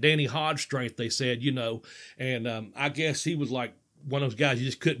like that Danny Hodge strength, they said, and I guess he was like one of those guys you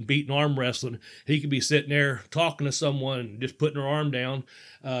just couldn't beat in arm wrestling. He could be sitting there talking to someone and just putting her arm down,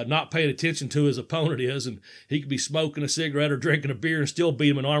 not paying attention to his opponent is, and he could be smoking a cigarette or drinking a beer and still beat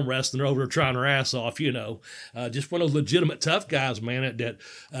him in arm wrestling. They're over there trying her ass off, just one of those legitimate tough guys, man, that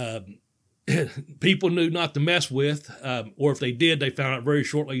people knew not to mess with, or if they did, they found out very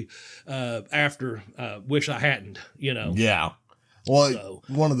shortly after, wish I hadn't, Yeah.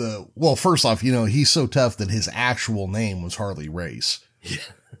 Well, first off, he's so tough that his actual name was Harley Race. Yeah.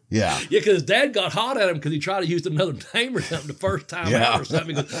 Yeah. Yeah, because his dad got hot at him because he tried to use another name or something the first time out or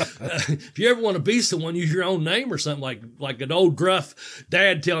something. If you ever want to be someone, use your own name or something, like an old gruff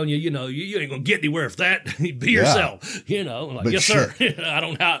dad telling you, you ain't going to get anywhere if that. Be yourself, yes, sir. I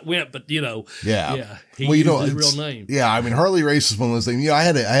don't know how it went, but, Yeah. Yeah. He used his real name. Yeah. I mean, Harley Race is one of those things. I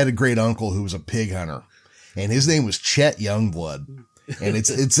had a great uncle who was a pig hunter, and his name was Chet Youngblood. And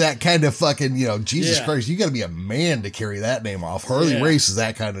it's that kind of fucking, Jesus Christ, you got to be a man to carry that name off. Harley Race is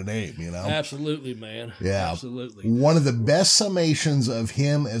that kind of name, Absolutely, man. Yeah. Absolutely. One of the best summations of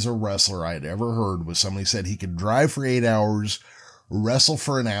him as a wrestler I'd ever heard was somebody said he could drive for 8 hours, wrestle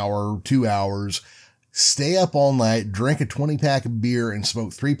for an hour, 2 hours, stay up all night, drink a 20-pack of beer and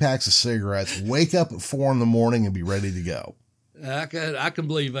smoke 3 packs of cigarettes, wake up at 4 a.m. and be ready to go. I can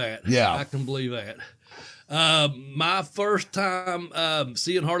believe that. Yeah. I can believe that. My first time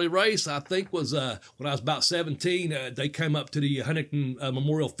seeing Harley Race, I think, was when I was about 17. They came up to the Huntington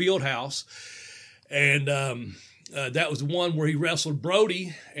Memorial Fieldhouse, and that was the one where he wrestled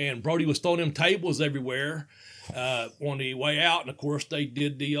Brody, and Brody was throwing them tables everywhere on the way out. And, of course, they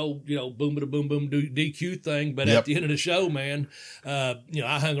did the old, boom, boom, boom, DQ thing. But at the end of the show, man, I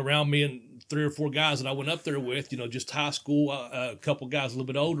hung around me and 3 or 4 guys that I went up there with, just high school, a couple guys a little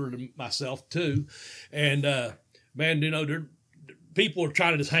bit older than myself too. And, man, people are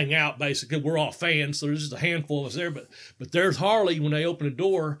trying to just hang out. Basically, we're all fans, so there's just a handful of us there. But there's Harley when they open the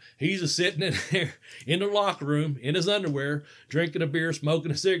door. He's just sitting in there in the locker room in his underwear, drinking a beer,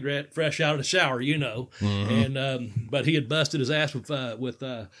 smoking a cigarette, fresh out of the shower, you know. And but he had busted his ass with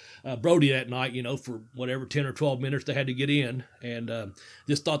Brody that night, you know, for whatever 10 or 12 minutes they had to get in, and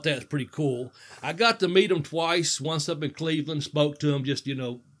just thought that was pretty cool. I got to meet him twice. Once up in Cleveland, spoke to him, just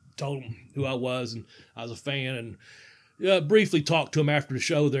told him who I was and I was a fan, and briefly talked to him after the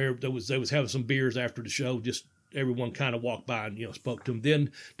show. They was having some beers after the show. Just everyone kind of walked by and spoke to him.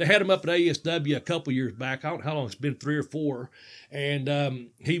 Then they had him up at ASW a couple years back. I don't know how long it's been, 3 or 4. And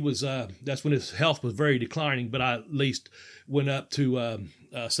he was that's when his health was very declining. But I at least went up to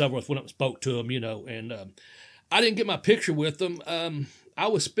several of us, went up and spoke to him. And I didn't get my picture with him. I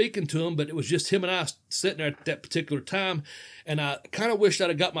was speaking to him, but it was just him and I sitting there at that particular time, and I kind of wished I'd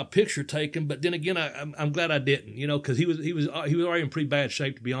have got my picture taken. But then again, I'm glad I didn't, because he was already in pretty bad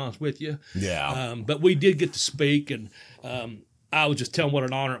shape, to be honest with you. Yeah. But we did get to speak, and I was just telling what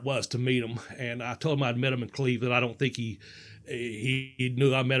an honor it was to meet him. And I told him I'd met him in Cleveland. I don't think he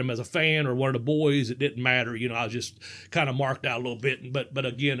knew I met him as a fan or one of the boys. It didn't matter. I was just kind of marked out a little bit. But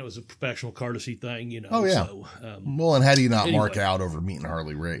again, it was a professional courtesy thing, Oh, yeah. So, well, and how do you not mark out over meeting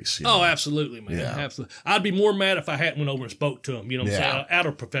Harley Race? Oh, absolutely, man. Yeah. Absolutely. I'd be more mad if I hadn't went over and spoke to him, what I'm saying, out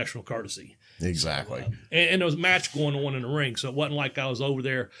of professional courtesy. Exactly. And there was a match going on in the ring, so it wasn't like I was over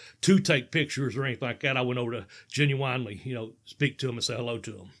there to take pictures or anything like that. I went over to genuinely, speak to him and say hello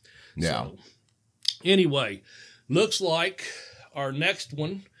to him. Yeah. So, anyway, looks like our next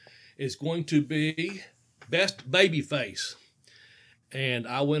one is going to be Best Babyface. And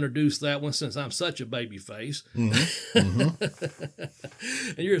I will introduce that one since I'm such a babyface. And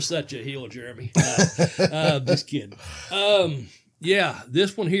you're such a heel, Jeremy. Just kidding. Yeah,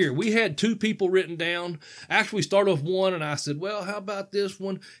 this one here. We had 2 people written down. Actually, we started with one, and I said, well, how about this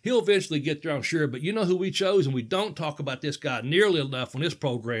one? He'll eventually get there, I'm sure. But you know who we chose? And we don't talk about this guy nearly enough on this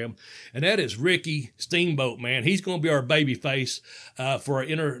program, and that is Ricky Steamboat, man. He's going to be our baby face for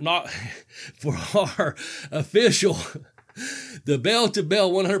our official, the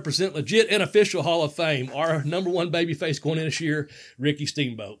bell-to-bell 100% legit and official Hall of Fame. Our number 1 baby face going in this year, Ricky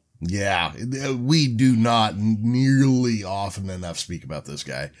Steamboat. Yeah, we do not nearly often enough speak about this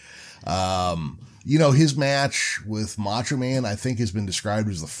guy. His match with Macho Man, I think, has been described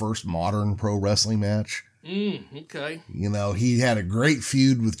as the first modern pro wrestling match. Okay. He had a great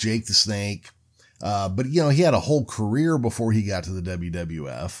feud with Jake the Snake, but he had a whole career before he got to the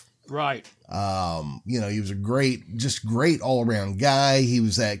WWF. Right. He was a great all around guy. He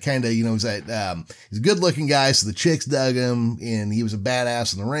was that kind of, he's a good looking guy. So the chicks dug him, and he was a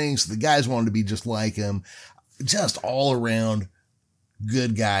badass in the ring. So the guys wanted to be just like him. Just all around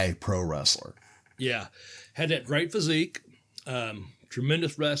good guy, pro wrestler. Yeah. Had that great physique,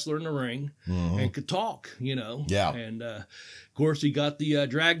 tremendous wrestler in the ring, and could talk, Yeah. And, of course, he got the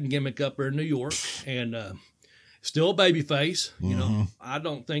dragon gimmick up there in New York, and, still a babyface, I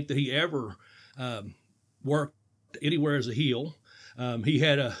don't think that he ever worked anywhere as a heel. He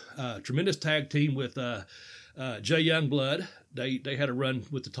had a tremendous tag team with Jay Youngblood. They had a run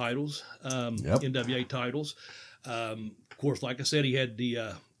with the titles, NWA titles. Of course, like I said, he had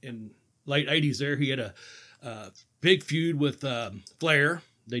the in late 80s there, he had a big feud with Flair.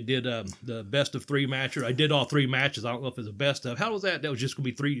 They did the best of 3 matches. I did all 3 matches. I don't know if it's the best of. How was that? That was just going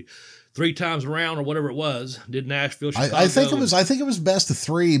to be three times around or whatever it was. Did Nashville, Chicago. I think it was best of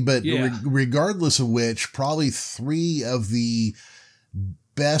 3, but regardless of which, probably 3 of the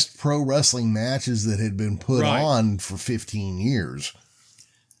best pro wrestling matches that had been put on for 15 years.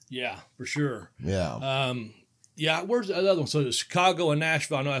 Yeah, for sure. Yeah. Yeah, where's the other one? So Chicago and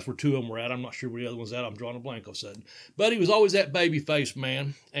Nashville, I know that's where 2 of them were at. I'm not sure where the other one's at. I'm drawing a blank all of a sudden. But he was always that babyface,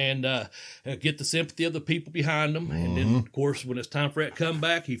 man, and get the sympathy of the people behind him. And then, of course, when it's time for that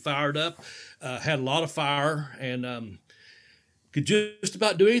comeback, he fired up, had a lot of fire, and could just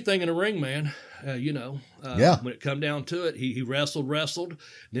about do anything in the ring, man. When it come down to it, he wrestled,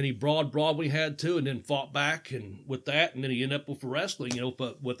 then he brawled when he had to, and then fought back, and with that, and then he ended up with wrestling,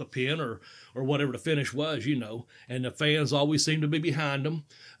 with a pin or whatever the finish was, and the fans always seem to be behind him.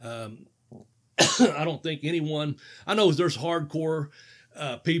 I don't think anyone, I know there's hardcore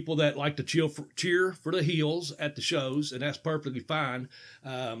people that like to cheer for the heels at the shows, and that's perfectly fine.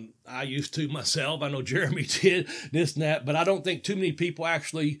 I used to myself. I know Jeremy did this and that, but I don't think too many people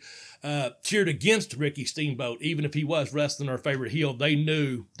actually cheered against Ricky Steamboat. Even if he was wrestling our favorite heel, they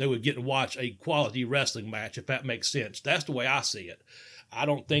knew they would get to watch a quality wrestling match, if that makes sense. That's the way I see it. I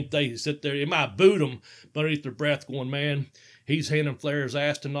don't think they sit there, they might boot him, but underneath their breath going, man, he's handing Flair's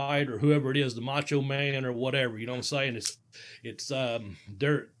ass tonight, or whoever it is, the Macho Man or whatever. You know what I'm saying?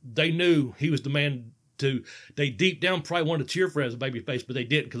 They knew he was the man to. They deep down probably wanted to cheer for him as a babyface, but they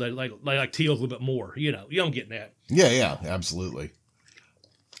didn't because they like Teal a little bit more. You know, you don't get that. Yeah, absolutely.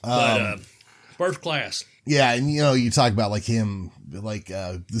 But first class. Yeah, and you talk about like him, like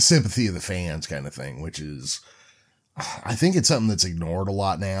the sympathy of the fans kind of thing, which is, I think it's something that's ignored a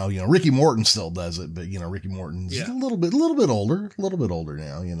lot now. Ricky Morton still does it, but Ricky Morton's a little bit older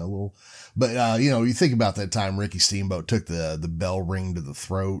now. But you think about that time Ricky Steamboat took the bell ring to the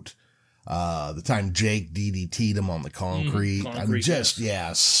throat. The time Jake DDT'd him on the concrete.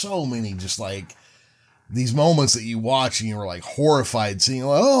 So many just like these moments that you watch and you were like horrified seeing,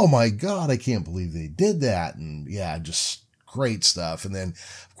 like, oh my God, I can't believe they did that. And yeah, just great stuff. And then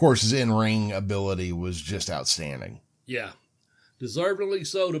of course his in-ring ability was just outstanding. Yeah. Deservedly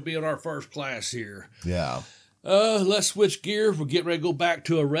so to be in our first class here. Yeah. Let's switch gears. We'll get ready to go back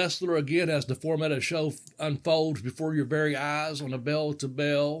to a wrestler again as the format of the show unfolds before your very eyes on a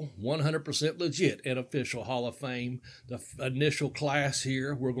bell-to-bell, 100% legit and official Hall of Fame. The initial class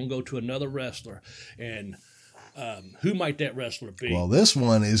here, we're going to go to another wrestler. And who might that wrestler be? Well, this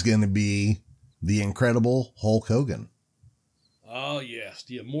one is going to be the incredible Hulk Hogan. Oh, yes.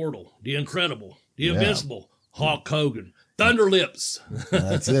 The immortal, the incredible, the invincible Hulk Hogan. Thunderlips.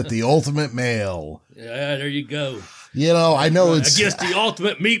 That's it. The ultimate male. Yeah, there you go. I know it's against the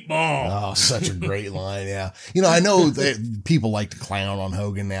ultimate meatball. Oh, such a great line. Yeah. I know that people like to clown on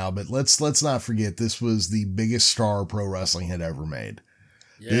Hogan now, but let's not forget this was the biggest star pro wrestling had ever made.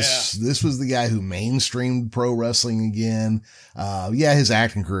 Yeah. This was the guy who mainstreamed pro wrestling again. His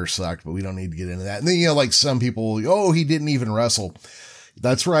acting career sucked, but we don't need to get into that. And then, like some people, he didn't even wrestle.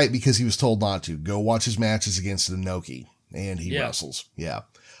 That's right, because he was told not to. Go watch his matches against Inoki. And he wrestles. Yeah.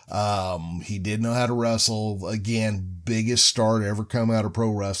 He did know how to wrestle. Again, biggest star to ever come out of pro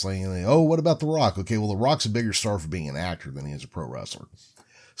wrestling. And what about The Rock? Okay, well, The Rock's a bigger star for being an actor than he is a pro wrestler.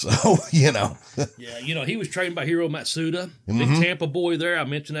 So, Yeah, he was trained by Hiro Matsuda, big Tampa boy there. I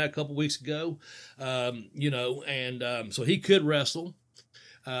mentioned that a couple weeks ago. So he could wrestle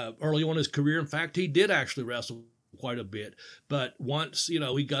early on in his career. In fact, he did actually wrestle quite a bit. But once, he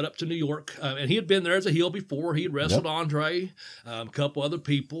got up to New York, and he had been there as a heel before. He had wrestled Andre, a couple other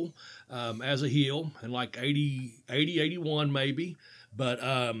people as a heel in like 81 maybe. But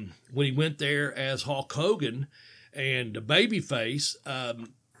when he went there as Hulk Hogan and the babyface,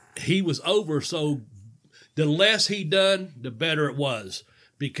 he was over. So the less he done, the better it was.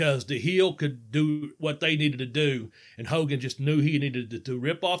 Because the heel could do what they needed to do, and Hogan just knew he needed to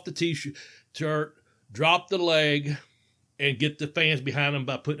rip off the t-shirt, drop the leg, and get the fans behind him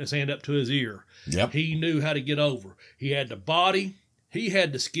by putting his hand up to his ear. Yep. He knew how to get over. He had the body. He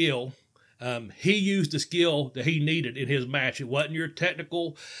had the skill. He used the skill that he needed in his match. It wasn't your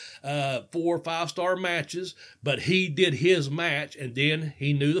technical 4 or 5 star matches, but he did his match, and then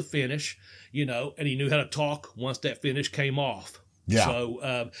he knew the finish, and he knew how to talk once that finish came off. Yeah. So,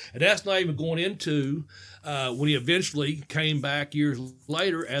 and that's not even going into when he eventually came back years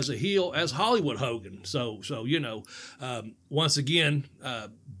later as a heel, as Hollywood Hogan. So once again,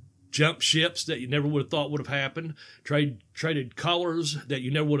 jumped ships that you never would have thought would have happened, traded colors that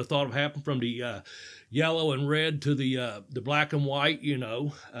you never would have thought would happen from the yellow and red to the black and white,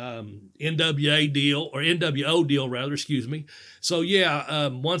 NWA deal, or NWO deal rather, excuse me. So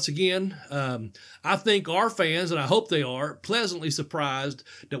once again, I think our fans, and I hope they are, pleasantly surprised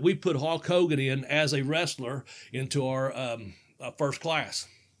that we put Hulk Hogan in as a wrestler into our first class.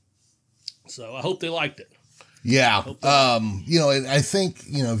 So I hope they liked it. Yeah. I think,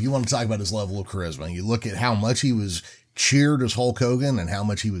 if you want to talk about his level of charisma, you look at how much he was cheered as Hulk Hogan and how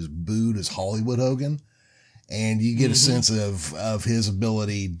much he was booed as Hollywood Hogan. And you get a sense of his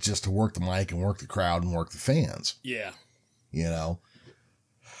ability just to work the mic and work the crowd and work the fans. Yeah. It's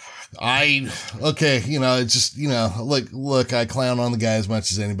just, look, I clown on the guy as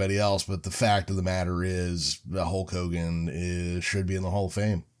much as anybody else, but the fact of the matter is that Hulk Hogan should be in the Hall of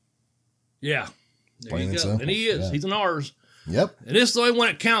Fame. Yeah. There you go. And he is. Yeah. He's in ours. Yep. And this is the only one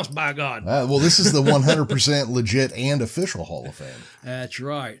that counts, by God. Well, this is the 100% legit and official Hall of Fame. That's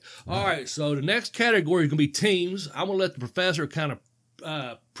right. All right. So the next category is going to be teams. I'm going to let the professor kind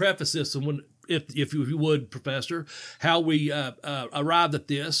of preface this, and if you would, Professor, how we arrived at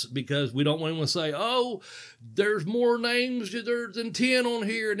this, because we don't want anyone to say, there's more names than 10 on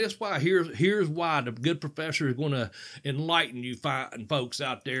here, and that's why. Here's why. The good professor is going to enlighten you fine folks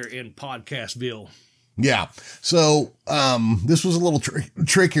out there in Podcastville. Yeah. So this was a little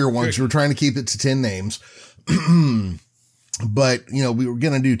trickier one because we're trying to keep it to 10 names. But, we were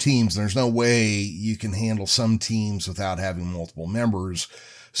going to do teams. There's no way you can handle some teams without having multiple members.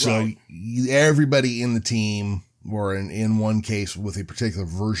 So Right. everybody in the team, or in one case with a particular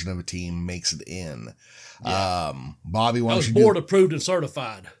version of a team, makes it in. Yeah. Bobby, why I don't was you board approved and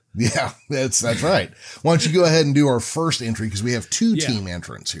certified. Yeah, that's right. Why don't you go ahead and do our first entry, because we have two Yeah. team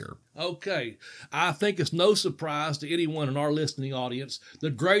entrants here. Okay. I think it's no surprise to anyone in our listening audience, the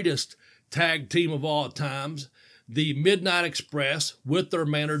greatest tag team of all times, the Midnight Express with their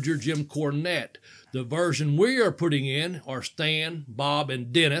manager, Jim Cornette. The version we are putting in are Stan, Bobby,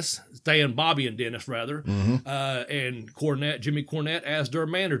 and Dennis, and Cornette, Jimmy Cornette as their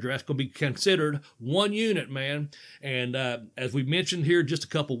manager. That's going to be considered one unit, man. And as we mentioned here just a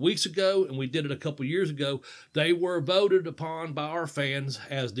couple weeks ago, and we did it a couple years ago, they were voted upon by our fans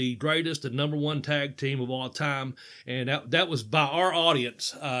as the greatest and number one tag team of all time. And that was by our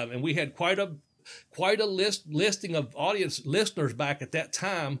audience. And we had quite a listing of audience listeners back at that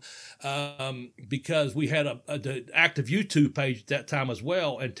time, because we had the active YouTube page at that time as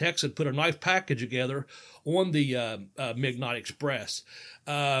well, and Tex had put a nice package together on the Midnight Express.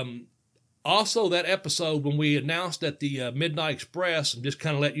 Also, that episode when we announced that the Midnight Express, and just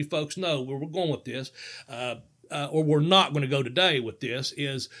kind of let you folks know where we're going with this, or we're not going to go today with this,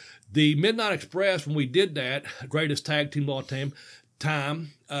 is the Midnight Express. When we did that, greatest tag team of all time,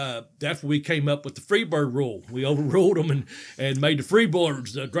 that's when we came up with the Freebird rule. We overruled them and made the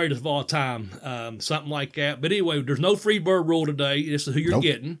Freebirds the greatest of all time, something like that. But anyway, there's no Freebird rule today. This is who you're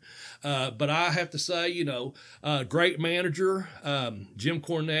getting. But I have to say, great manager, Jim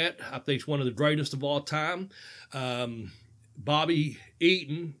Cornette, I think is one of the greatest of all time. Bobby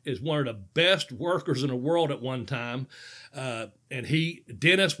Eaton is one of the best workers in the world at one time. And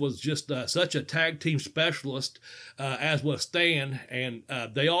Dennis was just such a tag team specialist, as was Stan, and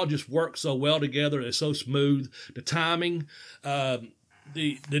they all just worked so well together. It's so smooth. The timing,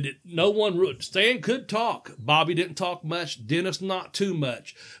 Stan could talk. Bobby didn't talk much. Dennis not too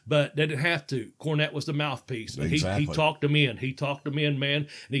much, but they didn't have to. Cornette was the mouthpiece. And Exactly. he talked them in. He talked them in, man,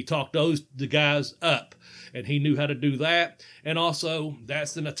 and he talked the guys up. And he knew how to do that. And also,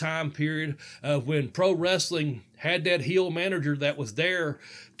 that's in a time period when pro wrestling had that heel manager that was there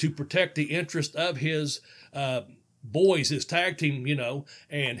to protect the interest of his boys, his tag team,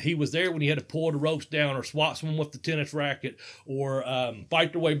 and he was there when he had to pull the ropes down or swat someone with the tennis racket or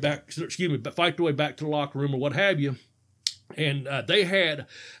fight their way back to the locker room or what have you. And they had,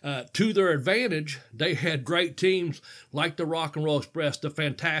 to their advantage, they had great teams like the Rock and Roll Express, the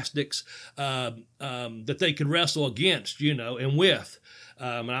Fantastics, that they could wrestle against, and with.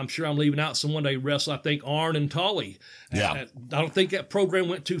 And I'm sure I'm leaving out someone they wrestle. I think Arn and Tully. Yeah. I don't think that program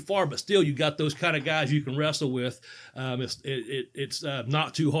went too far, but still, you got those kind of guys you can wrestle with. It's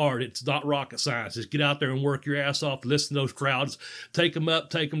not too hard. It's not rocket science. Just get out there and work your ass off. Listen to those crowds. Take them up,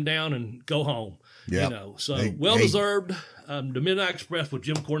 take them down, and go home. Yeah. Well deserved. The Midnight Express with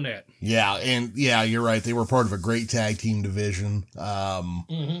Jim Cornette. Yeah, and you're right. They were part of a great tag team division.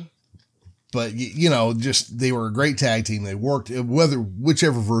 But just they were a great tag team. They worked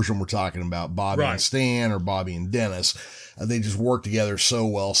whichever version we're talking about, Bobby and Stan or Bobby and Dennis. They just worked together so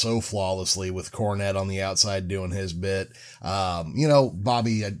well, so flawlessly, with Cornette on the outside doing his bit.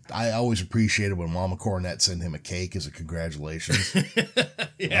 Bobby, I always appreciated when Mama Cornette sent him a cake as a congratulations.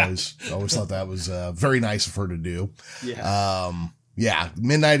 Yeah. I always thought that was very nice of her to do. Yeah.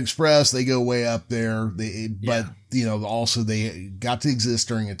 Midnight Express, they go way up there. But also they got to exist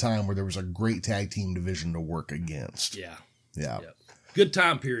during a time where there was a great tag team division to work against. Yeah. Good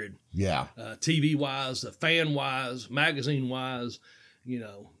time period. Yeah. TV wise, fan wise, magazine wise,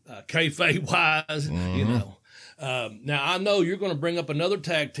 kayfabe wise, Now, I know you're going to bring up another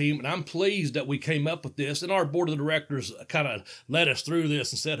tag team, and I'm pleased that we came up with this, and our board of directors kind of led us through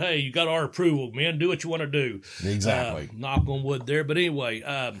this and said, hey, you got our approval, man. Do what you want to do. Exactly. Knock on wood there. But anyway,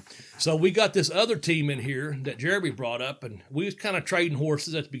 so we got this other team in here that Jeremy brought up, and we was kind of trading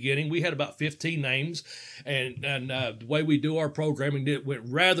horses at the beginning. We had about 15 names, and the way we do our programming, it went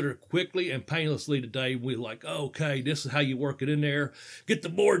rather quickly and painlessly today. We were like, okay, this is how you work it in there. Get the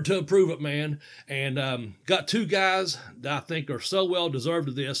board to approve it, man. And got two guys that I think are so well deserved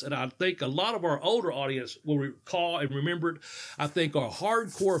of this, and I think a lot of our older audience will recall and remember it. I think our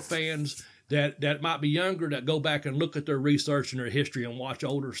hardcore fans that might be younger, that go back and look at their research and their history and watch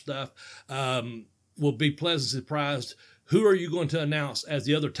older stuff, will be pleasantly surprised. Who are you going to announce as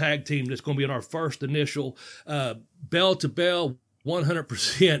the other tag team that's going to be in our first initial bell-to-bell,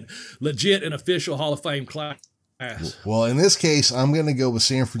 100% legit and official Hall of Fame class? Well, in this case, I'm going to go with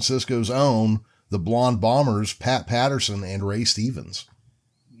San Francisco's own, the Blonde Bombers, Pat Patterson and Ray Stevens.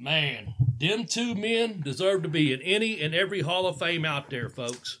 Man, them two men deserve to be in any and every Hall of Fame out there,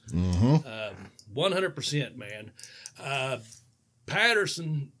 folks. 100%, man.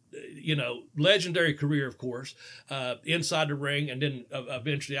 Patterson, legendary career, of course, inside the ring and then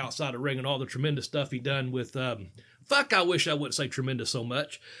eventually outside the ring, and all the tremendous stuff he done with, I wish I wouldn't say tremendous so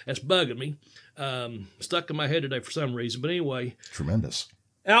much. That's bugging me. Stuck in my head today for some reason. But anyway. Tremendous.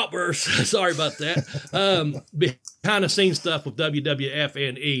 Outbursts. Sorry about that. Behind the scenes stuff with WWF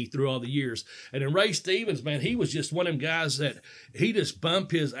and E through all the years. And then Ray Stevens, man, he was just one of them guys that he just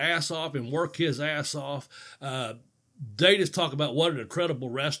bump his ass off and work his ass off. They just talk about what an incredible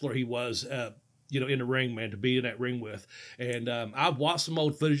wrestler he was, in the ring, man, to be in that ring with. And I've watched some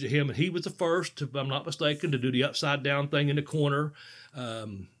old footage of him, and he was the first, if I'm not mistaken, to do the upside down thing in the corner.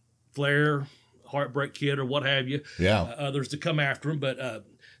 Flair, Heartbreak Kid, or what have you. Yeah. Others to come after him, but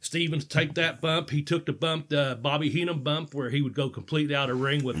Stevens take that bump. He took the bump, the Bobby Heenan bump, where he would go completely out of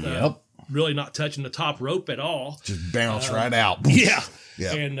ring with really not touching the top rope at all. Just bounce right out. Yeah.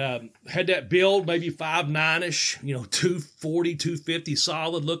 Yeah. And had that build, maybe 5'9"ish, 240, 250,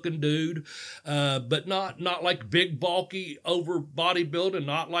 solid looking dude. But not like big, bulky, over bodybuilding,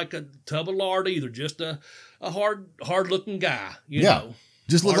 not like a tub of lard either. Just a hard looking guy, you know.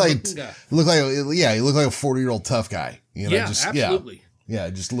 Just he looked like a 40-year-old tough guy. Absolutely. Yeah,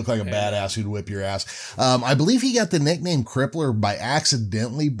 just looked like a badass who'd whip your ass. I believe he got the nickname Crippler by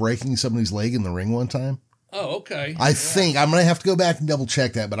accidentally breaking somebody's leg in the ring one time. Oh, okay. I think I'm going to have to go back and double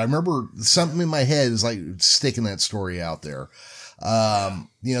check that, but I remember something in my head is like sticking that story out there.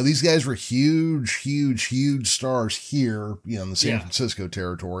 These guys were huge stars here, in the San Francisco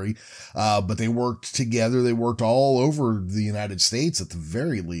territory. But they worked together. They worked all over the United States at the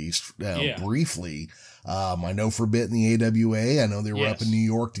very least, briefly. I know for a bit in the AWA. I know they were up in New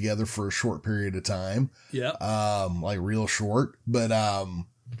York together for a short period of time. Yeah. Like real short, but,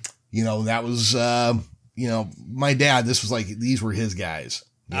 that was, my dad, this was like, these were his guys.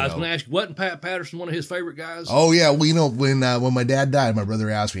 I was going to ask you, wasn't Pat Patterson one of his favorite guys? Oh, yeah. Well, when my dad died, my brother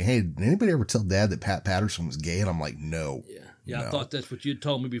asked me, hey, did anybody ever tell Dad that Pat Patterson was gay? And I'm like, no. Yeah, no. I thought that's what you'd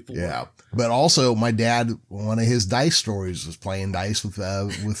told me before. Yeah. But also, my dad, one of his dice stories was playing dice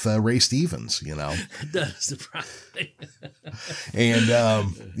with Ray Stevens, It does surprise me. And,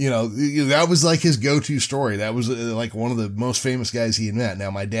 that was like his go-to story. That was like one of the most famous guys he had met.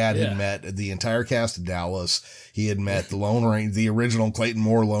 Now, my dad had met the entire cast of Dallas. He had met the Lone Ranger, the original Clayton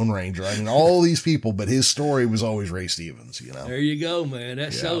Moore Lone Ranger. I mean, all these people, but his story was always Ray Stevens, There you go, man.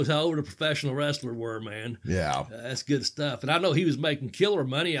 That shows how old a professional wrestler were, man. Yeah. That's good stuff. And I know he was making killer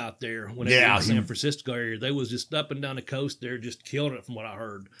money out there when they were in the San Francisco area. They was just up and down the coast there, just killing it from what I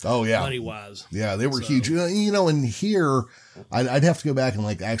heard. Oh, yeah. Money-wise. Yeah, they were huge. And here, I'd have to go back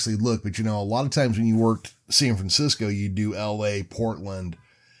and actually look, but a lot of times when you worked San Francisco, you do LA, Portland,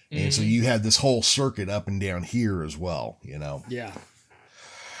 and so you had this whole circuit up and down here as well, Yeah.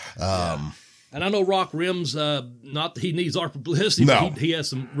 And I know Rock Rims, not that he needs our publicity, but he has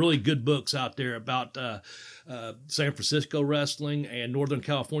some really good books out there about San Francisco wrestling and Northern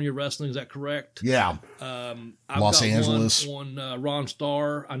California wrestling. Is that correct? Yeah. I've Los got Angeles. one on Ron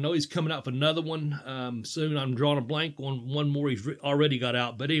Starr. I know he's coming out with another one soon. I'm drawing a blank on one more he's already got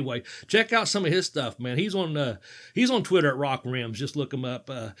out. But anyway, check out some of his stuff, man. He's on Twitter at Rock Rims. Just look him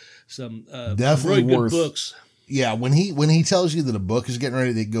up. Some definitely really worth, good books. Yeah, when he tells you that a book is getting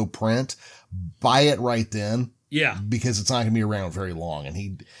ready to go print, buy it right then. Yeah, because it's not going to be around very long, and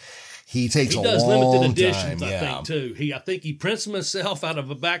he takes a does long limited editions, time. I think too. I think he prints them himself out of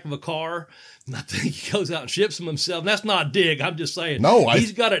the back of a car, and I think he goes out and ships them himself. And that's not a dig. I'm just saying. No,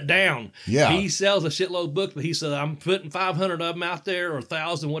 he's got it down. Yeah, he sells a shitload of books, but he said I'm putting 500 of them out there or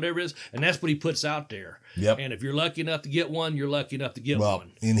 1,000, whatever it is, and that's what he puts out there. Yep. And if you're lucky enough to get one, you're lucky enough to get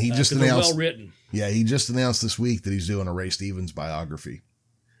one. And he just announced, well written. Yeah, he just announced this week that he's doing a Ray Stevens biography.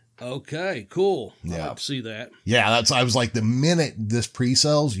 Okay, cool. Yeah. I'd like to see that. Yeah, I was like, the minute this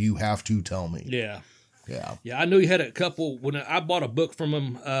pre-sells, you have to tell me. Yeah. Yeah. Yeah, I knew he had a couple. When I bought a book from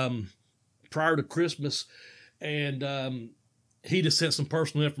him prior to Christmas, and he just sent some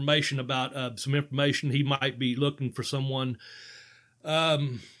personal information about some information he might be looking for someone.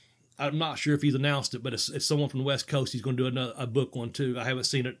 I'm not sure if he's announced it, but it's someone from the West Coast. He's going to do a book one too. I haven't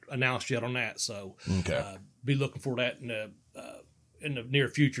seen it announced yet on that, so be looking for that in the near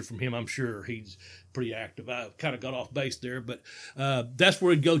future from him. I'm sure he's pretty active. I kind of got off base there, but that's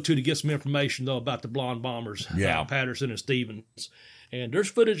where he'd go to get some information though about the Blonde Bombers, Patterson and Stevens. And there's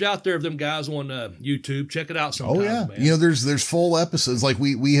footage out there of them guys on YouTube. Check it out sometime. Oh yeah, man. There's full episodes like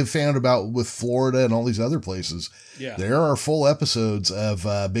we have found about with Florida and all these other places. Yeah, there are full episodes of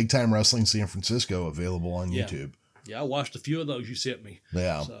Big Time Wrestling San Francisco available on YouTube. Yeah, I watched a few of those you sent me.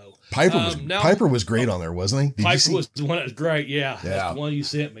 Yeah. So Piper was great on there, wasn't he? Did Piper was the one that was great. Yeah. Yeah. That's the one you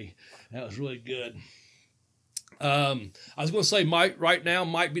sent me. That was really good. I was going to say, Mike, right now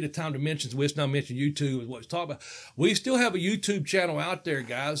might be the time to mention, so let's now mention YouTube is what we're talking about. We still have a YouTube channel out there,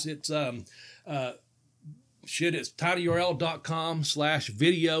 guys. It's, it's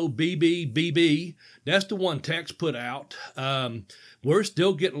tinyurl.com/video BBBB. That's the one Tex put out. We're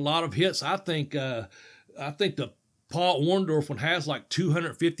still getting a lot of hits. I think the Paul Orndorff one has like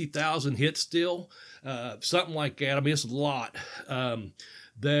 250,000 hits still, something like that. I mean, it's a lot.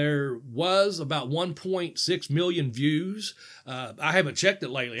 There was about 1.6 million views. I haven't checked it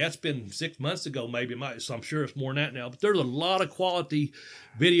lately. That's been 6 months ago, maybe. So I'm sure it's more than that now. But there's a lot of quality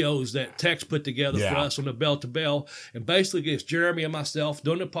videos that Tex put together for us on the Bell to Bell. And basically, it's Jeremy and myself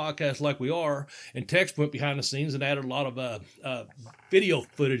doing the podcast like we are. And Tex went behind the scenes and added a lot of video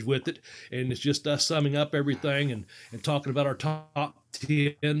footage with it. And it's just us summing up everything and talking about our top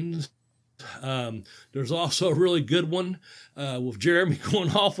 10s. There's also a really good one with Jeremy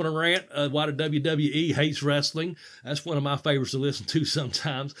going off on a rant why the WWE hates wrestling. That's one of my favorites to listen to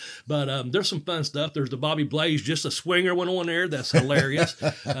sometimes. But there's some fun stuff. There's the Bobby Blaze, just a swinger one on there. That's hilarious.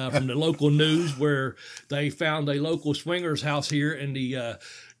 From the local news where they found a local swingers house here in the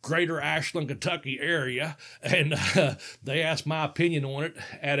Greater Ashland, Kentucky area, and they asked my opinion on it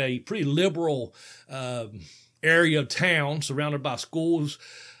at a pretty liberal area of town surrounded by schools,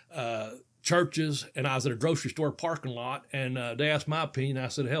 churches, and I was at a grocery store parking lot, and they asked my opinion. I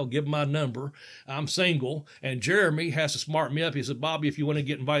said, hell, give them my number. I'm single, and Jeremy has to smart me up. He said, Bobby, if you want to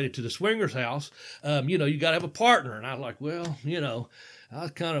get invited to the swingers house, you got to have a partner. And I was like, well, I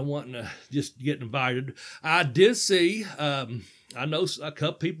was kind of wanting to just get invited. I did see, I know a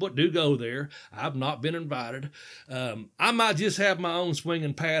couple people that do go there. I've not been invited. I might just have my own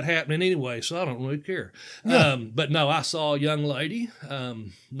swinging pad happening anyway, so I don't really care. Yeah. But no, I saw a young lady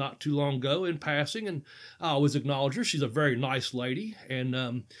not too long ago in passing, and I always acknowledge her. She's a very nice lady,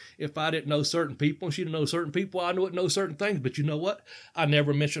 and if I didn't know certain people and she didn't know certain people, I wouldn't know certain things. But you know what? I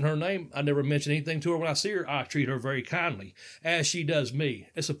never mention her name. I never mention anything to her when I see her. I treat her very kindly, as she does me.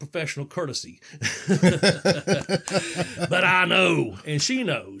 It's a professional courtesy. But I know. And she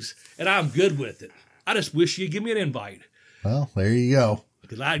knows, and I'm good with it. I just wish you'd give me an invite. Well, there you go.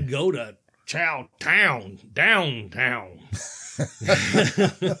 Because I'd go to Chow Town, downtown.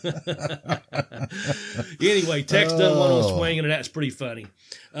 Anyway, Tex done one on swinging, and that's pretty funny.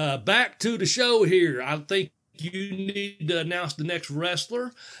 Back to the show here. I think you need to announce the next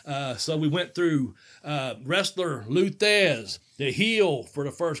wrestler. So we went through wrestler Luthez. The heel for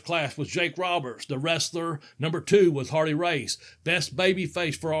the first class was Jake Roberts. The wrestler number 2 was Harley Race. Best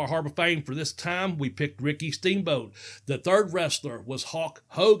babyface for our Harbor Fame for this time, we picked Ricky Steamboat. The third wrestler was Hulk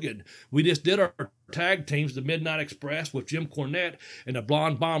Hogan. We just did our tag teams, the Midnight Express with Jim Cornette and the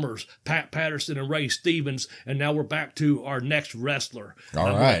Blonde Bombers, Pat Patterson and Ray Stevens. And now we're back to our next wrestler. All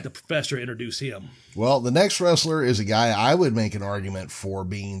right. Let the professor introduce him. Well, the next wrestler is a guy I would make an argument for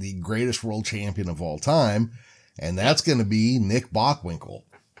being the greatest world champion of all time. And that's going to be Nick Bockwinkel.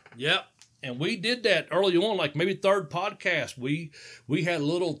 Yep. And we did that early on, like maybe third podcast. We had a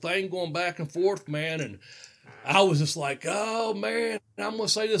little thing going back and forth, man. And I was just like, oh, man, I'm going to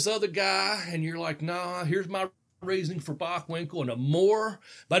say this other guy. And you're like, nah, here's my reasoning for Bockwinkel. And the more,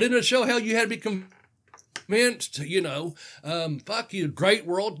 by the end of the show, hell, you had to be convinced, fuck you, great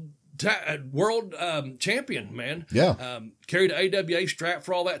world champion, man. Yeah. Carried the AWA strap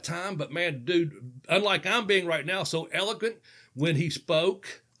for all that time. But, man, dude, unlike I'm being right now, so eloquent when he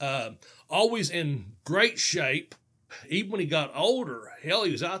spoke, always in great shape. Even when he got older, hell,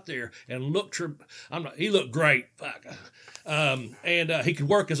 he was out there and he looked great. Fuck. And he could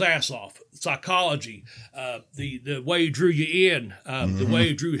work his ass off. Psychology, the way he drew you in, the way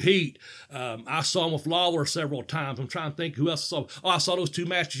he drew heat. I saw him with Lawler several times. I'm trying to think who else I saw. Oh, I saw those 2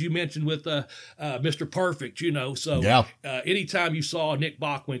 matches you mentioned with Mr. Perfect, So yeah. Anytime you saw Nick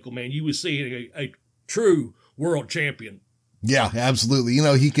Bockwinkel, man, you were seeing a true world champion. Yeah, absolutely.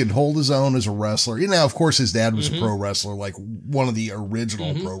 He could hold his own as a wrestler. Of course, his dad was a pro wrestler, like one of the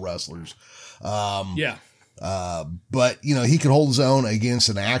original pro wrestlers. Yeah. But, he could hold his own against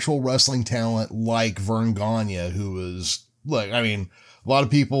an actual wrestling talent like Vern Gagne, who was, a lot of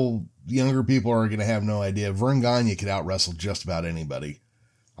people, younger people are going to have no idea. Vern Gagne could out wrestle just about anybody.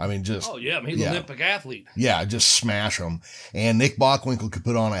 He's an Olympic athlete. Yeah, just smash them. And Nick Bockwinkel could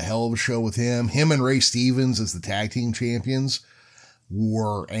put on a hell of a show with him. Him and Ray Stevens as the tag team champions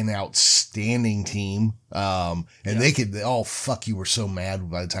were an outstanding team. They could, you were so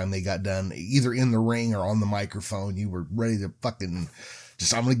mad by the time they got done, either in the ring or on the microphone. You were ready to fucking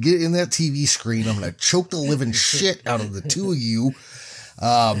I'm going to get in that TV screen. I'm going to choke the living shit out of the two of you.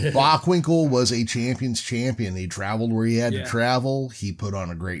 Bockwinkel was a champion's champion. He traveled where he had to travel. He put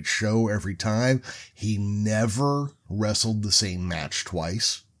on a great show every time. He never wrestled the same match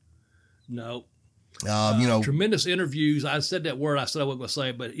twice. No. Tremendous interviews. I said that word. I said I wasn't going to say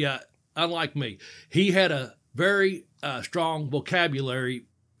it, but yeah, unlike me, he had a very strong vocabulary.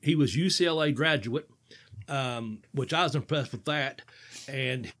 He was UCLA graduate, which I was impressed with that.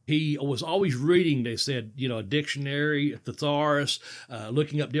 And he was always reading, they said, a dictionary, a thesaurus,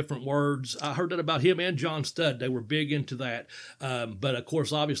 looking up different words. I heard that about him and John Studd. They were big into that. But, of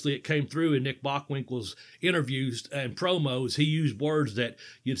course, obviously it came through in Nick Bockwinkel's interviews and promos. He used words that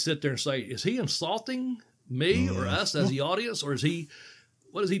you'd sit there and say, is he insulting me or us as the audience, or is he...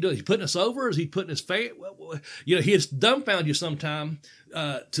 What is he doing? Is he putting us over? Is he putting his face? He has dumbfound you sometime,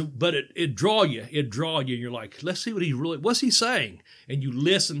 but it draw you. It draw you, and you're like, let's see what's he saying? And you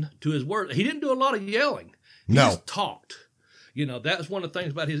listen to his words. He didn't do a lot of yelling. He just talked. That's one of the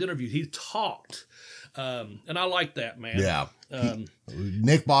things about his interviews. He talked. And I like that, man. Yeah.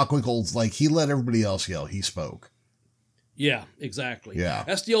 Nick Bockwinkel's he let everybody else yell. He spoke. Yeah, exactly. Yeah.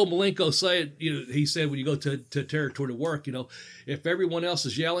 That's the old Malenko saying. He said when you go to territory to work, if everyone else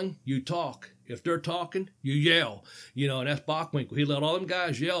is yelling, you talk. If they're talking, you yell. And that's Bockwinkel. He let all them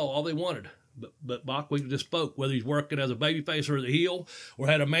guys yell all they wanted. But Bockwinkel just spoke, whether he's working as a babyface or the heel or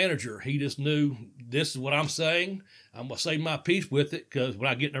had a manager. He just knew, this is what I'm saying. I'm going to say my piece with it, because when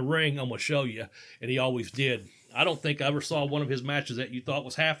I get in the ring, I'm going to show you. And he always did. I don't think I ever saw one of his matches that you thought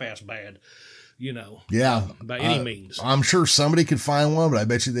was half-ass bad. By any means. I'm sure somebody could find one, but I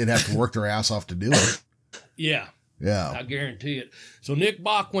bet you they'd have to work their ass off to do it. Yeah. Yeah. I guarantee it. So Nick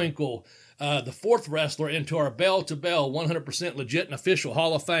Bockwinkel, the fourth wrestler into our bell-to-bell 100% legit and official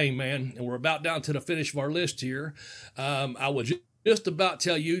Hall of Fame, man. And we're about down to the finish of our list here. I was just about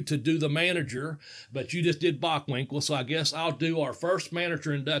tell you to do the manager, but you just did Bockwinkel, so I guess I'll do our first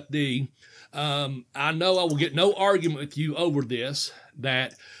manager inductee. I know I will get no argument with you over this,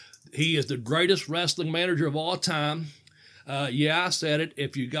 that he is the greatest wrestling manager of all time. I said it.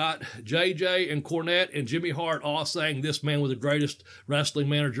 If you got JJ and Cornette and Jimmy Hart all saying this man was the greatest wrestling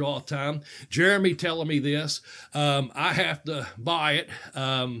manager of all time, Jeremy telling me this, I have to buy it,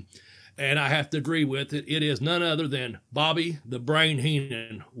 and I have to agree with it. It is none other than Bobby the Brain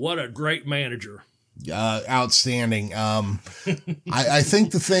Heenan. What a great manager. Outstanding. I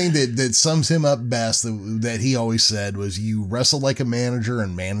think the thing that sums him up best that he always said was, you wrestle like a manager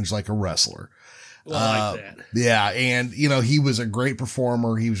and manage like a wrestler. Well, I like that. Yeah. And, he was a great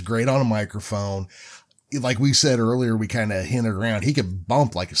performer. He was great on a microphone. Like we said earlier, we kind of hinted around, he could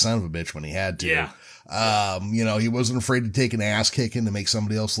bump like a son of a bitch when he had to. Yeah. He wasn't afraid to take an ass kicking to make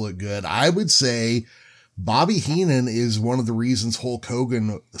somebody else look good. I would say Bobby Heenan is one of the reasons Hulk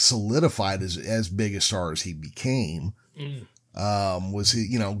Hogan solidified as big a star as he became. Was he,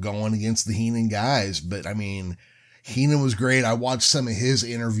 going against the Heenan guys. But I mean, Heenan was great. I watched some of his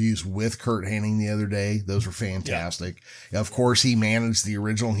interviews with Kurt Hennig the other day. Those were fantastic. Yeah. Of course, he managed the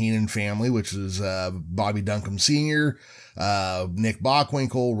original Heenan family, which was Bobby Duncombe Sr., Nick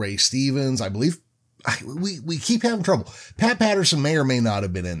Bockwinkel, Ray Stevens, I believe. We keep having trouble. Pat Patterson may or may not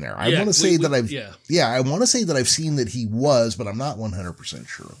have been in there. I want to say that I want to say that I've seen that he was, but I'm not 100%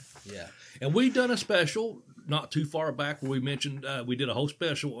 sure. Yeah. And we've done a special not too far back where we mentioned, we did a whole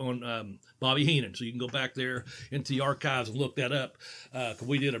special on Bobby Heenan. So you can go back there into the archives and look that up.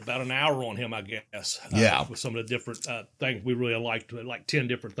 We did about an hour on him, I guess. With some of the different things we really liked, like 10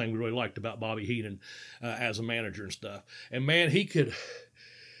 different things we really liked about Bobby Heenan as a manager and stuff. And man,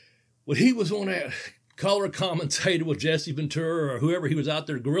 when he was on that color commentator with Jesse Ventura or whoever he was out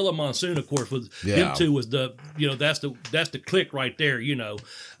there, Gorilla Monsoon, of course, was him too. Was the that's the click right there.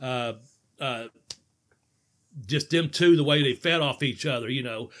 Just them two, the way they fed off each other.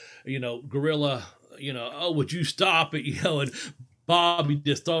 Gorilla. Oh, would you stop it? And Bobby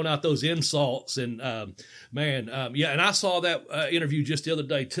just throwing out those insults and And I saw that interview just the other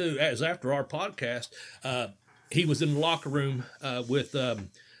day too. As after our podcast, he was in the locker room with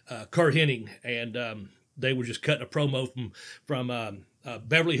Kurt Hennig, and they were just cutting a promo from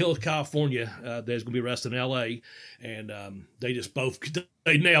Beverly Hills, California. There's going to be wrestling in L.A., and they just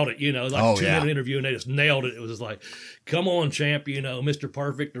they nailed it, a 2-minute interview, and they just nailed it. It was just like, come on, champ, Mr.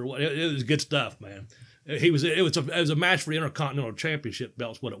 Perfect, or what. It was good stuff, man. It was a match for the Intercontinental Championship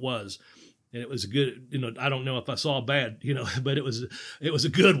belt's what it was. and it was a good, I don't know if I saw bad, but it was a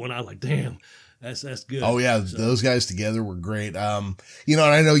good one. I was like, damn, that's good. Oh yeah. So, those guys together were great. And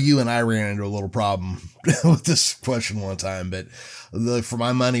I know you and I ran into a little problem with this question one time, but for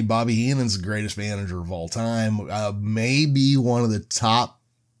my money, Bobby Heenan's the greatest manager of all time. Maybe one of the top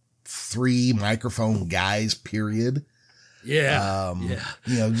 3 microphone guys, period. Yeah.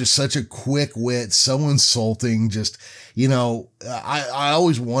 Just such a quick wit, so insulting. Just, I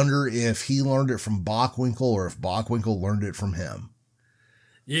always wonder if he learned it from Bockwinkel or if Bockwinkel learned it from him.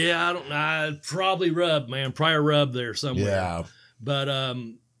 Yeah, I don't know. I'd probably rubbed there somewhere. Yeah. But,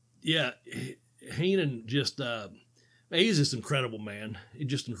 Heenan just, he's just incredible, man. He's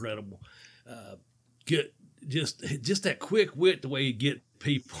just incredible. Just that quick wit, the way he get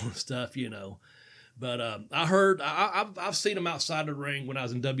people and stuff, But I heard I've seen him outside the ring when I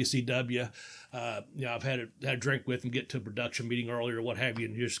was in WCW. I've had a drink with him, get to a production meeting earlier, or what have you,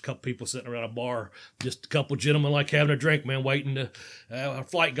 and just a couple people sitting around a bar, just a couple gentlemen like having a drink, man, waiting to. Our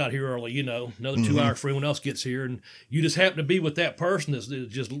flight got here early, another 2 hours for everyone else gets here, and you just happen to be with that person that's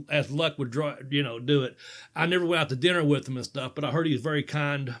just as luck would draw, do it. I never went out to dinner with him and stuff, but I heard he was very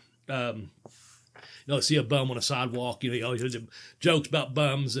kind. See a bum on a sidewalk, he always has jokes about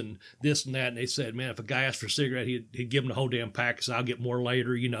bums and this and that. And they said, man, if a guy asked for a cigarette, he'd give him the whole damn pack. So I'll get more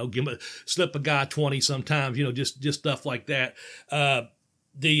later, slip a guy 20 sometimes, just stuff like that.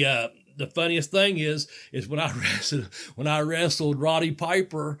 The funniest thing is when I wrestled Roddy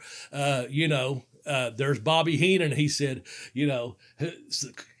Piper, there's Bobby Heenan. He said,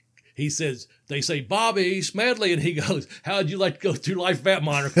 he says, they say, Bobby Smedley, and he goes, how'd you like to go through life that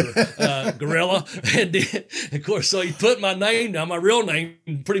moniker, Gorilla? And then, of course, so he put my name down, my real name,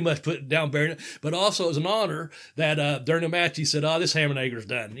 and pretty much put it down, bearing it. But also, it was an honor that during the match, he said, this Ham and Egger's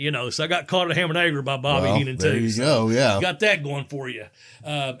done. So I got caught at Ham and Egger by Bobby Heenan, too. There you go, yeah. Got that going for you.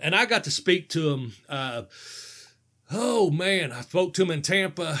 And I got to speak to him. I spoke to him in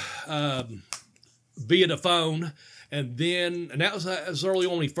Tampa via the phone. And that was early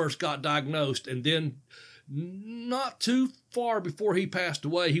on when he first got diagnosed. And then not too far before he passed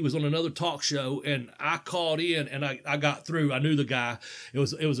away, he was on another talk show, and I called in and I got through. I knew the guy. It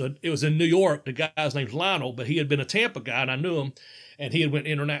was in New York. The guy's name's Lionel, but he had been a Tampa guy, and I knew him. And he had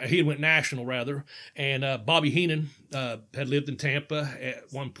went national rather. And Bobby Heenan had lived in Tampa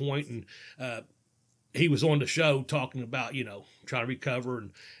at one point, and he was on the show talking about trying to recover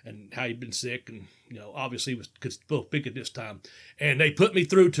and how he'd been sick, and obviously could still pick at this time. And they put me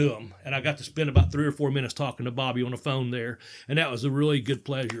through to him, and I got to spend about 3 or 4 minutes talking to Bobby on the phone there, and that was a really good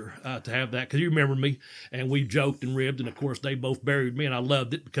pleasure to have that, because you remember me, and we joked and ribbed, and of course they both buried me, and I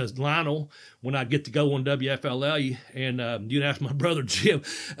loved it, because Lionel, when I get to go on WFLA, and you'd ask my brother Jim,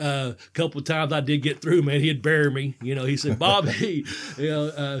 a couple of times I did get through, man, he'd bury me. He said, Bobby,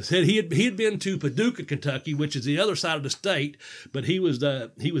 said he had been to Paducah, Kentucky, which is the other side of the state, but he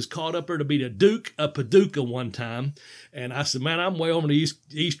was called up there to be the Duke of Paducah one time. And I said, man, I'm way over the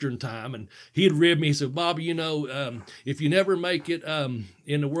Eastern time. And he'd rib me. He said, Bobby, if you never make it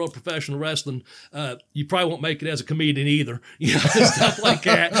in the world of professional wrestling, you probably won't make it as a comedian either. Stuff like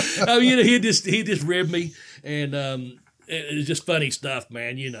that. He just ribbed me. And it was just funny stuff,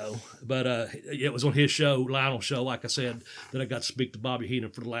 man, But it was on his show, Lionel's show, like I said, that I got to speak to Bobby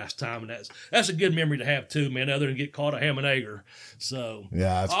Heenan for the last time. And that's a good memory to have, too, man, other than get caught at Ham and Egger. So,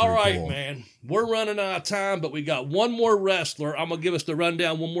 yeah, that's all right, cool. Man. We're running out of time, but we got one more wrestler. I'm going to give us the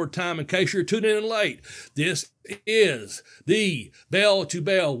rundown one more time in case you're tuning in late. This is the Bell to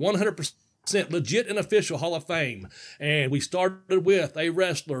Bell 100% legit and official Hall of Fame. And we started with a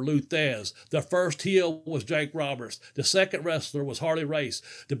wrestler, Lou Thesz. The first heel was Jake Roberts. The second wrestler was Harley Race.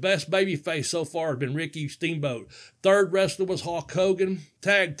 The best babyface so far has been Ricky Steamboat. Third wrestler was Hulk Hogan.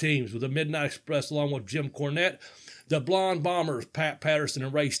 Tag teams with the Midnight Express along with Jim Cornette. The Blonde Bombers, Pat Patterson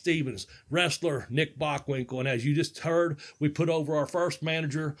and Ray Stevens. Wrestler, Nick Bockwinkel. And as you just heard, we put over our first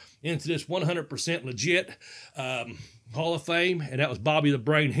manager into this 100% legit Hall of Fame, and that was Bobby the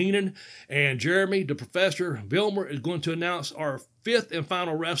Brain Heenan. And Jeremy, the Professor Vilmer, is going to announce our 5th and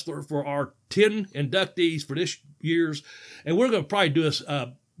final wrestler for our 10 inductees for this year's. And we're going to probably do this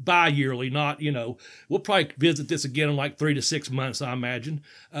bi-yearly, not, we'll probably visit this again in like 3 to 6 months, I imagine.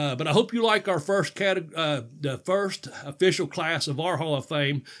 But I hope you like our the first official class of our Hall of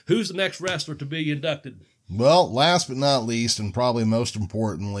Fame. Who's the next wrestler to be inducted? Well, last but not least, and probably most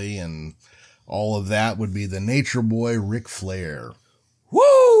importantly, and all of that would be the Nature Boy, Ric Flair.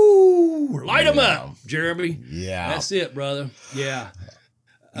 Woo! Light him up, Jeremy. Yeah. That's it, brother. Yeah.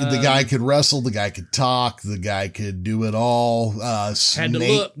 The guy could wrestle. The guy could talk. The guy could do it all. Had the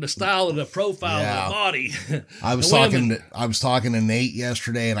look, the style, and the profile of the body. I was talking to Nate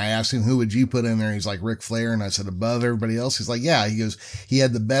yesterday, and I asked him, who would you put in there? He's like, Ric Flair. And I said, above everybody else? He's like, yeah. He goes, he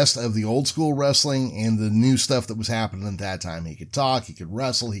had the best of the old school wrestling and the new stuff that was happening at that time. He could talk, he could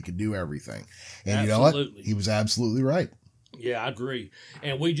wrestle, he could do everything. And absolutely. You know what? He was absolutely right. Yeah, I agree.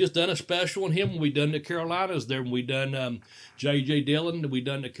 And we just done a special on him. We done the Carolinas there. We done J.J. Dillon. We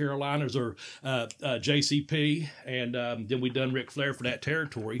done the Carolinas or JCP. And then we done Ric Flair for that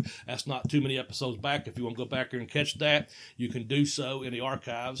territory. That's not too many episodes back. If you want to go back there and catch that, you can do so in the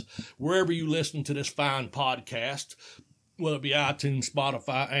archives. Wherever you listen to this fine podcast, whether it be iTunes,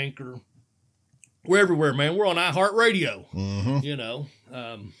 Spotify, Anchor, we're everywhere, man. We're on iHeartRadio, you know.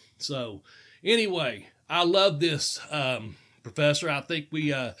 So anyway, I love this, Professor. I think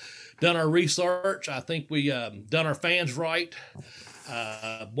we done our research. I think we done our fans right.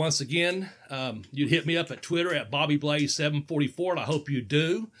 Once again, you hit me up at Twitter at BobbyBlaze744, and I hope you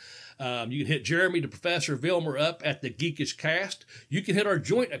do. You can hit Jeremy the Professor Vilmer up at the Geekish Cast. You can hit our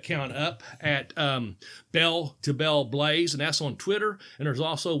joint account up at Bell to Bell Blaze, and that's on Twitter. And there's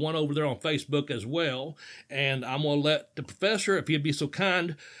also one over there on Facebook as well. And I'm going to let the Professor, if he'd be so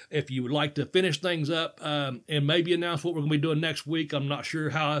kind, if you would like to finish things up and maybe announce what we're going to be doing next week. I'm not sure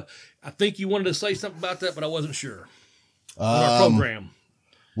how. I think you wanted to say something about that, but I wasn't sure. On our program.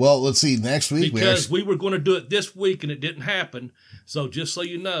 Well, let's see. Next week, because we were going to do it this week and it didn't happen. So just so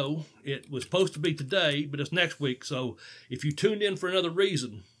you know, it was supposed to be today, but it's next week. So if you tuned in for another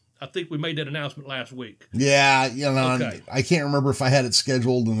reason, I think we made that announcement last week. Yeah, you know, okay. I can't remember if I had it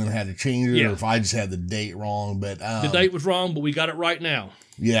scheduled and then had to change it, or if I just had the date wrong. But the date was wrong, but we got it right now.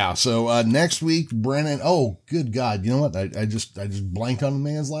 Yeah. So next week, Brennan. Oh, good God! You know what? I just blanked on the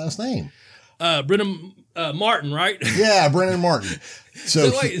man's last name. Brennan Martin, right? Yeah, Brennan Martin.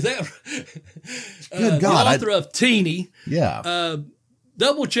 So wait, is that good God, the author of Teeny? Yeah.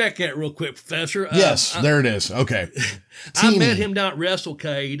 Double check that real quick, Professor. Yes, there it is. Okay. I met him down at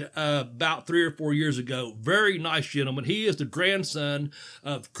WrestleCade about 3 or 4 years ago. Very nice gentleman. He is the grandson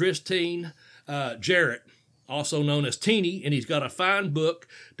of Christine Jarrett, also known as Teeny, and he's got a fine book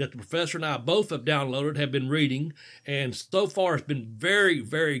that the Professor and I both have downloaded, have been reading, and so far it's been very,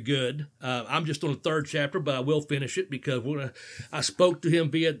 very good. I'm just on the 3rd chapter, but I will finish it because I spoke to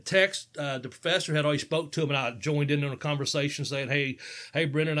him via text. The Professor had already spoke to him, and I joined in on a conversation saying, hey,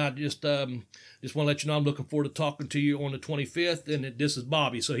 Brennan, I just want to let you know I'm looking forward to talking to you on the 25th, and this is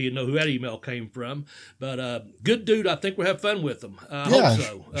Bobby, so he'd know who that email came from. But good dude, I think we'll have fun with him. I hope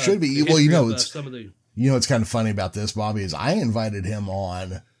so. Should be. Well, you know, it's kind of funny about this, Bobby, is I invited him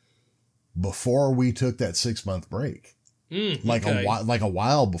on before we took that 6-month break, like a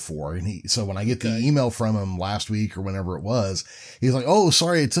while before. And so when I get the email from him last week or whenever it was, he's like, "Oh,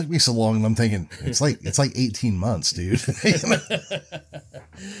 sorry, it took me so long." And I'm thinking, it's like 18 months, dude.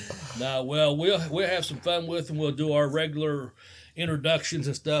 No, well, we'll have some fun with him. We'll do our regular introductions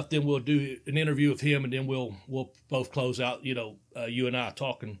and stuff. Then we'll do an interview with him, and then we'll both close out. You know, you and I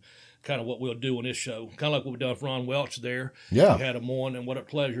talking. Kind of what we'll do on this show, kind of like what we done with Ron Welch there. Yeah, we had him on, and what a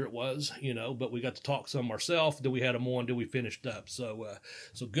pleasure it was, you know. But we got to talk some ourselves. Then we had him on. Then we finished up. So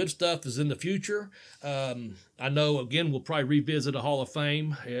good stuff is in the future. I know. Again, we'll probably revisit a Hall of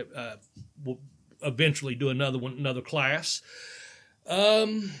Fame. We'll eventually do another class.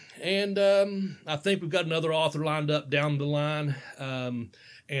 I think we've got another author lined up down the line.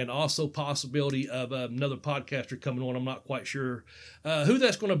 And also possibility of another podcaster coming on. I'm not quite sure who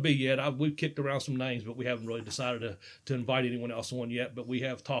that's going to be yet. We've kicked around some names, but we haven't really decided to invite anyone else on yet. But we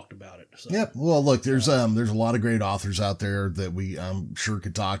have talked about it. So. Yep. Well, look, there's a lot of great authors out there that we sure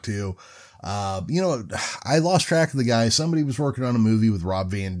could talk to. You know, I lost track of the guy. Somebody was working on a movie with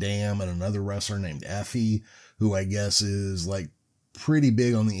Rob Van Dam and another wrestler named Effie, who I guess is like pretty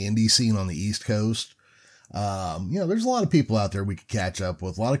big on the indie scene on the East Coast. You know, there's a lot of people out there we could catch up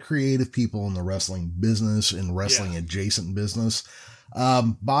with, a lot of creative people in the wrestling business and wrestling adjacent business.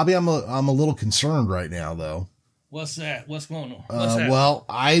 Bobby, I'm a little concerned right now though. What's that? What's going on? What's that? Well,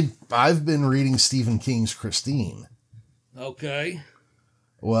 I've been reading Stephen King's Christine. Okay.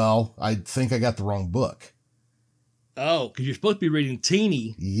 Well, I think I got the wrong book. Oh, because you're supposed to be reading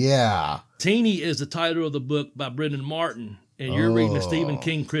Teeny. Yeah. Teeny is the title of the book by Brendan Martin. And you're reading the Stephen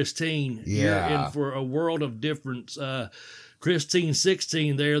King Christine. Yeah. You're in for a world of difference. Christine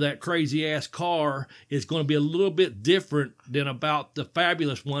 16 there, that crazy ass car, is going to be a little bit different than about the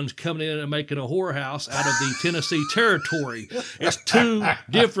fabulous ones coming in and making a whorehouse out of the Tennessee territory. It's 2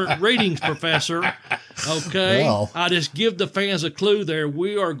 different readings, Professor. Okay. Well. I just give the fans a clue there.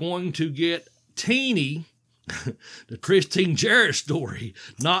 We are going to get Teeny The Christine Jarrett story,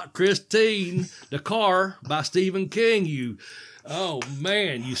 not Christine, the car by Stephen King. Oh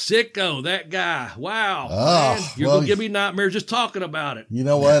man, you sicko, that guy. Wow. Man, you're going to give me nightmares just talking about it. You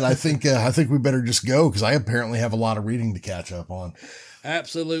know what? I think we better just go because I apparently have a lot of reading to catch up on.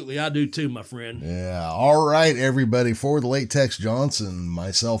 Absolutely. I do too, my friend. Yeah. All right, everybody. For the late Tex Johnson,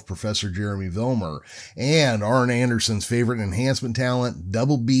 myself, Professor Jeremy Vilmer, and Arn Anderson's favorite enhancement talent,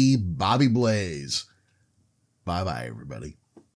 Double B, Bobby Blaze. Bye-bye, everybody.